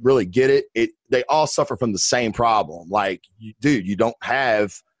don't really get it. They all suffer from the same problem. Like, dude, you don't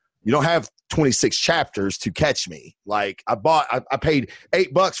have 26 chapters to catch me. Like I paid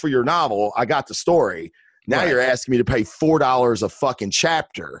 $8 for your novel. I got the story. Now you're asking me to pay $4 a fucking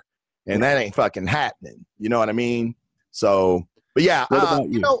chapter, and that ain't fucking happening. You know what I mean? So, but yeah,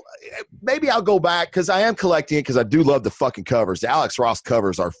 you know, maybe I'll go back because I am collecting it because I do love the fucking covers. The Alex Ross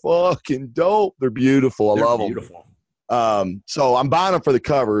covers are fucking dope. They're beautiful. I love them. So I'm buying them for the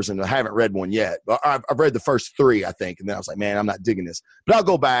covers, and I haven't read one yet. But I've read the first 3, I think, and then I was like, man, I'm not digging this. But I'll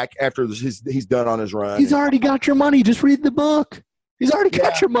go back after he's done on his run. He's already got your money. Just read the book. He's already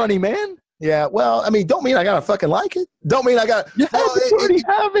got your money, man. Yeah, well, I mean, don't mean I gotta fucking like it. Don't mean I gotta. You already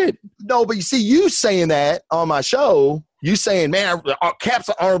have it. No, but you see, you saying that on my show, you saying, man, Cap's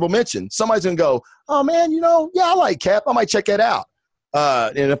an honorable mention. Somebody's gonna go, oh man, you know, yeah, I like Cap. I might check that out.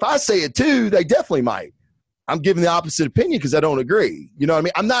 And if I say it too, they definitely might. I'm giving the opposite opinion because I don't agree. You know what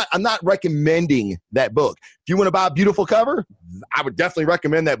I mean? I'm not recommending that book. If you want to buy a beautiful cover, I would definitely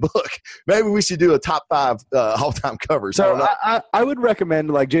recommend that book. Maybe we should do a top 5 all-time covers. So I would recommend,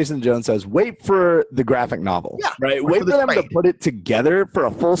 like Jason Jones says, wait for the graphic novel. Yeah, right? Wait for them to put it together for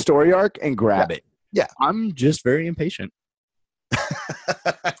a full story arc and grab it. Yeah. I'm just very impatient.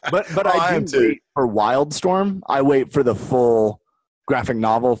 but I do wait for Wildstorm. I wait for the full graphic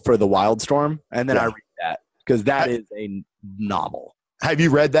novel for the Wildstorm, and then I read that. Because that is a novel. Have you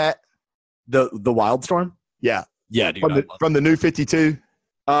read that? The Wildstorm? Yeah. Yeah, dude. From the New 52?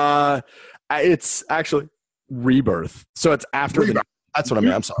 It's actually Rebirth. So it's after Rebirth. That's what I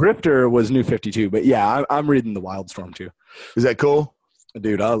mean. I'm sorry. Grifter was New 52. But yeah, I'm reading the Wildstorm too. Is that cool?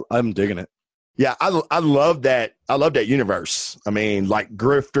 Dude, I'm digging it. Yeah, I love that. I love that universe. I mean, like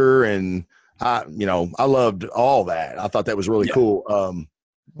Grifter and I loved all that. I thought that was really cool.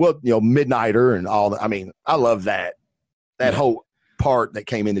 Midnighter and all that. I mean, I love that whole part that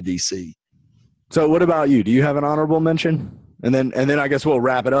came into DC. So what about you? Do you have an honorable mention? And then I guess we'll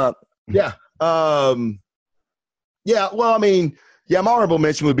wrap it up. Yeah. Well, I mean, my honorable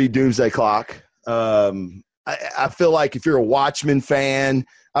mention would be Doomsday Clock. I feel like if you're a Watchmen fan,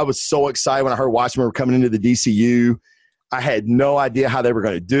 I was so excited when I heard Watchmen were coming into the DCU. I had no idea how they were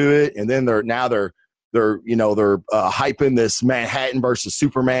going to do it. And then they're hyping this Manhattan versus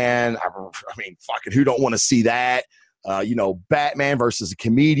Superman. I mean, fucking who don't want to see that? Batman versus a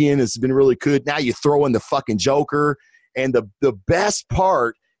comedian has been really good. Now you throw in the fucking Joker. And the best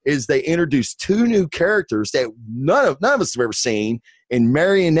part is they introduced two new characters that none of us have ever seen in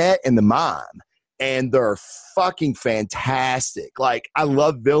Marionette and the Mime. And they're fucking fantastic. Like, I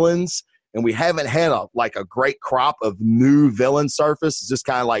love villains, and we haven't had a great crop of new villain surface. It's just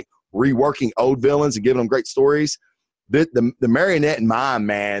kind of like reworking old villains and giving them great stories. The Marionette and Mime,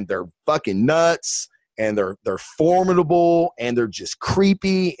 man, they're fucking nuts, and they're formidable, and they're just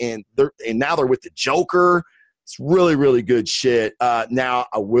creepy, and now they're with the Joker. It's really, really good shit. Now,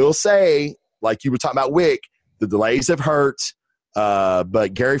 I will say, like you were talking about Wick, the delays have hurt,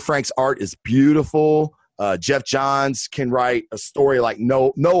 but Gary Frank's art is beautiful. Jeff Johns can write a story like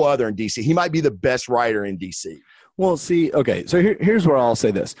no other in DC. He might be the best writer in DC. Well, see, okay, so here's where I'll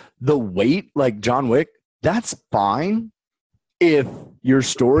say this. The Wait, like John Wick, that's fine if your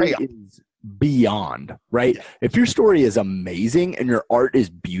story is beyond, right? Yeah. If your story is amazing and your art is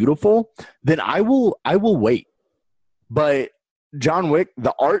beautiful, then I will wait. But John Wick,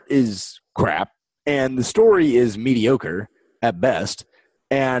 the art is crap and the story is mediocre at best.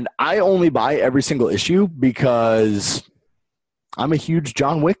 And I only buy every single issue because I'm a huge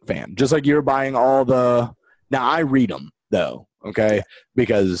John Wick fan. Just like you're buying all the – now I read them though, okay? Yeah.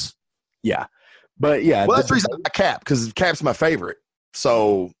 Because, yeah. But, yeah. Well, that's the reason I buy Cap, because Cap's my favorite.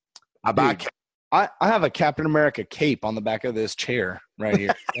 So I buy Cap. I have a Captain America cape on the back of this chair right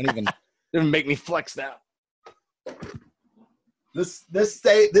here. Don't even make me flex that. This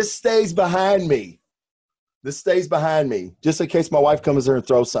stays behind me. This stays behind me, just in case my wife comes here and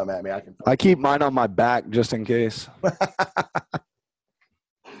throws something at me. I keep mine on my back just in case.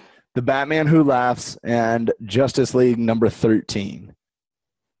 The Batman Who Laughs and Justice League number 13.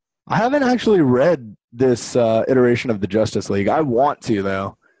 I haven't actually read this iteration of the Justice League. I want to,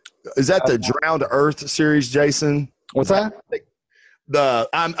 though. Is that the Drowned Earth series, Jason? What's that?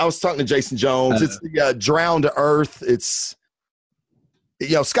 I was talking to Jason Jones. It's the Drowned Earth. It's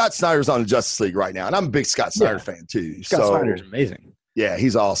Scott Snyder's on the Justice League right now, and I'm a big Scott Snyder fan too. Scott Snyder's amazing. Yeah,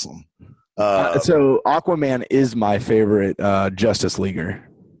 he's awesome. So Aquaman is my favorite Justice Leaguer.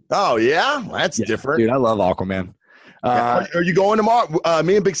 Oh yeah, that's different, dude. I love Aquaman. Are you going tomorrow?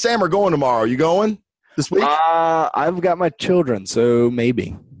 Me and Big Sam are going tomorrow. Are you going this week? I've got my children, so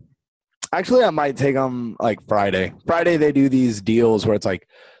maybe. Actually, I might take them like Friday. Friday they do these deals where it's like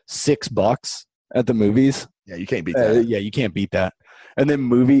 $6 at the movies. Yeah, you can't beat that. Yeah, you can't beat that. And then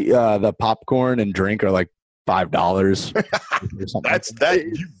the popcorn and drink are like $5 or something.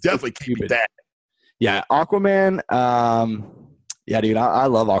 You definitely can't beat that. Yeah, Aquaman. Yeah, dude, I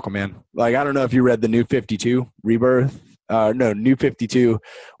love Aquaman. Like, I don't know if you read the New 52 Rebirth. New 52,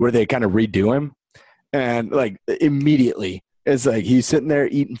 where they kind of redo him, and like immediately. It's like he's sitting there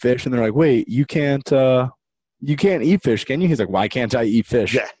eating fish, and they're like, "Wait, you can't eat fish, can you?" He's like, "Why can't I eat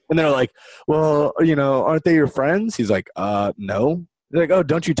fish?" Yeah. And they're like, "Well, aren't they your friends?" He's like, no." They're like, "Oh,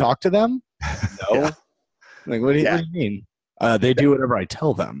 don't you talk to them?" No. Yeah. Like, what do you mean? They do whatever I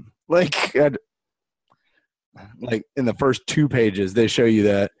tell them. Like in the first 2 pages, they show you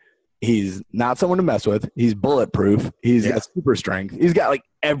that he's not someone to mess with. He's bulletproof. He's got super strength. He's got like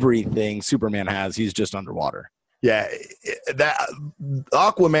everything Superman has. He's just underwater. Yeah, that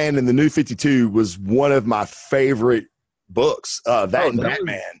Aquaman in the New 52 was one of my favorite books. And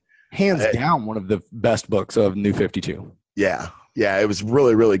Batman, hands down, one of the best books of New 52. Yeah, it was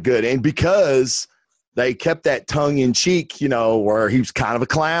really, really good, and because they kept that tongue in cheek, where he was kind of a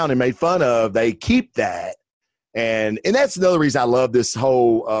clown and made fun of, they keep that, and that's another reason I love this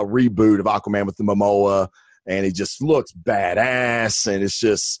whole reboot of Aquaman with the Momoa. And he just looks badass, and it's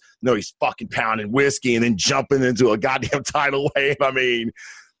just, he's fucking pounding whiskey and then jumping into a goddamn tidal wave. I mean,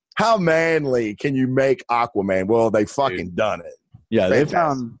 how manly can you make Aquaman? Well, they fucking done it. Yeah, fantastic. They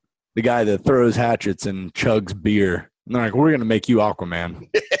found the guy that throws hatchets and chugs beer. And they're like, we're going to make you Aquaman.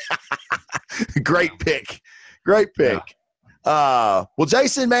 Great pick. Yeah. Well,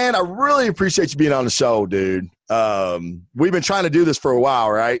 Jason, man, I really appreciate you being on the show, dude. We've been trying to do this for a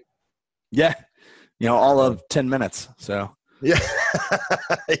while, right? Yeah. All of 10 minutes. So yeah,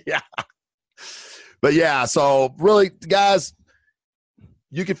 yeah. But yeah, so really, guys,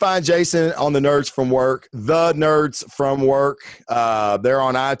 you can find Jason on the Nerds from Work, the Nerds from Work. They're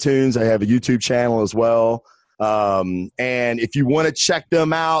on iTunes. They have a YouTube channel as well. And if you want to check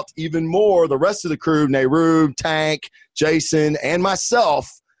them out even more, the rest of the crew, Nehru, Tank, Jason, and myself,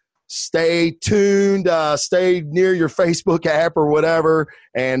 stay tuned. Stay near your Facebook app or whatever.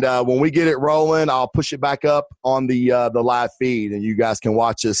 And when we get it rolling, I'll push it back up on the live feed, and you guys can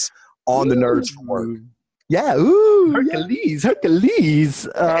watch us on the Nerds from Work. Yeah, ooh, Hercules.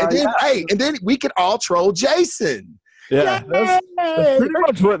 And then we could all troll Jason. Yeah, that's pretty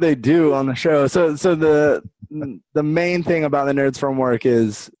much what they do on the show. So the main thing about the Nerds from Work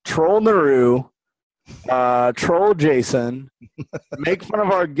is troll Naru, troll Jason, make fun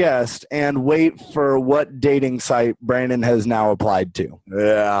of our guest, and wait for what dating site Brandon has now applied to.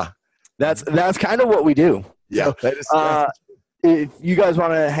 Yeah, that's kind of what we do. Yeah. So, if you guys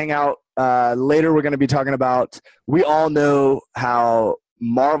want to hang out later, we're going to be talking about. We all know how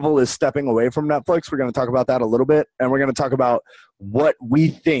Marvel is stepping away from Netflix. We're going to talk about that a little bit, and we're going to talk about what we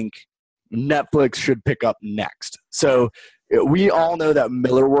think Netflix should pick up next. So we all know that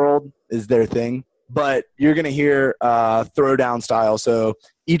Miller World is their thing, but you're going to hear throwdown style. So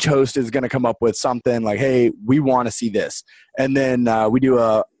each host is going to come up with something like, hey, we want to see this. And then we do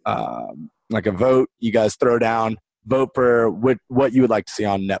a vote. You guys throw down, vote for what you would like to see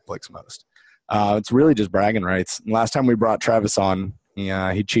on Netflix most. It's really just bragging rights. And last time we brought Travis on,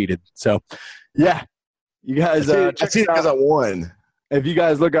 he cheated. So, yeah, you guys check it out because I won. If you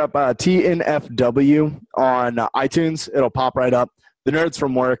guys look up TNFW on iTunes, it'll pop right up. The Nerds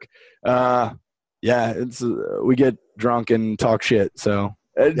from Work. It's we get drunk and talk shit. So,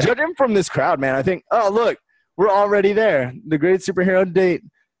 judging from this crowd, man, I think, oh, look, we're already there. The great superhero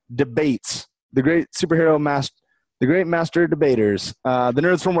debates. The great master debaters. The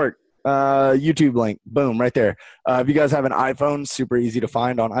Nerds from Work. YouTube link, boom, right there. If you guys have an iPhone, super easy to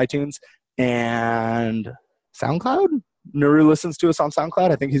find on iTunes and SoundCloud. Naru listens to us on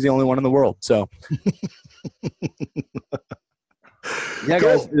SoundCloud. I think he's the only one in the world. So, yeah,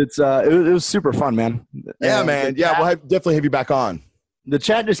 cool. Guys, it was super fun, man. Yeah, man. Yeah, we'll definitely have you back on. The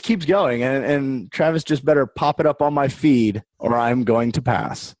chat just keeps going, and Travis just better pop it up on my feed, or I'm going to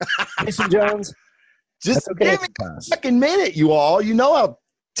pass. Jason Jones, just give me a fucking minute, you all. You know how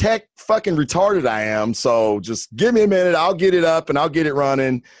tech fucking retarded I am, so just give me a minute. I'll get it up and I'll get it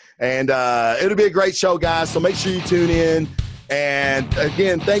running, and it'll be a great show, guys. So make sure you tune in. And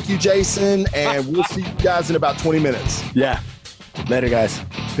again, thank you, Jason, and we'll see you guys in about 20 minutes. Yeah, later, guys.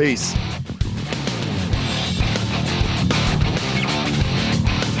 Peace.